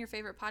not on your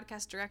favorite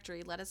podcast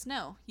directory, let us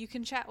know. You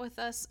can chat with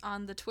us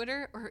on the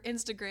Twitter or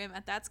Instagram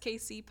at That's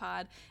KC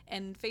Pod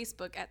and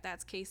Facebook at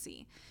That's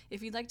KC.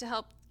 If you'd like to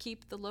help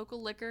keep the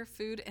local liquor,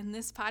 food, and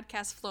this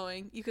podcast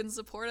flowing, you can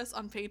support us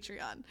on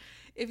Patreon.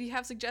 If you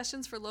have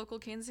suggestions for local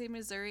Kansas City,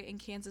 Missouri, and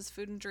Kansas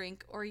food and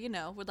drink, or,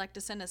 would like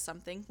to send us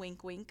something,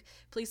 wink wink,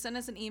 please send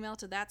us an email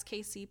to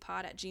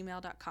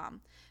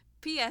thatskcpod@gmail.com.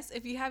 P.S.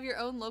 If you have your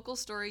own local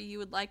story you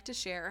would like to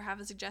share or have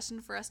a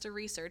suggestion for us to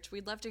research,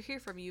 we'd love to hear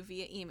from you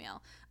via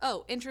email.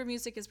 Oh, intro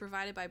music is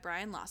provided by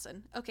Brian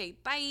Lawson. Okay,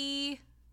 bye!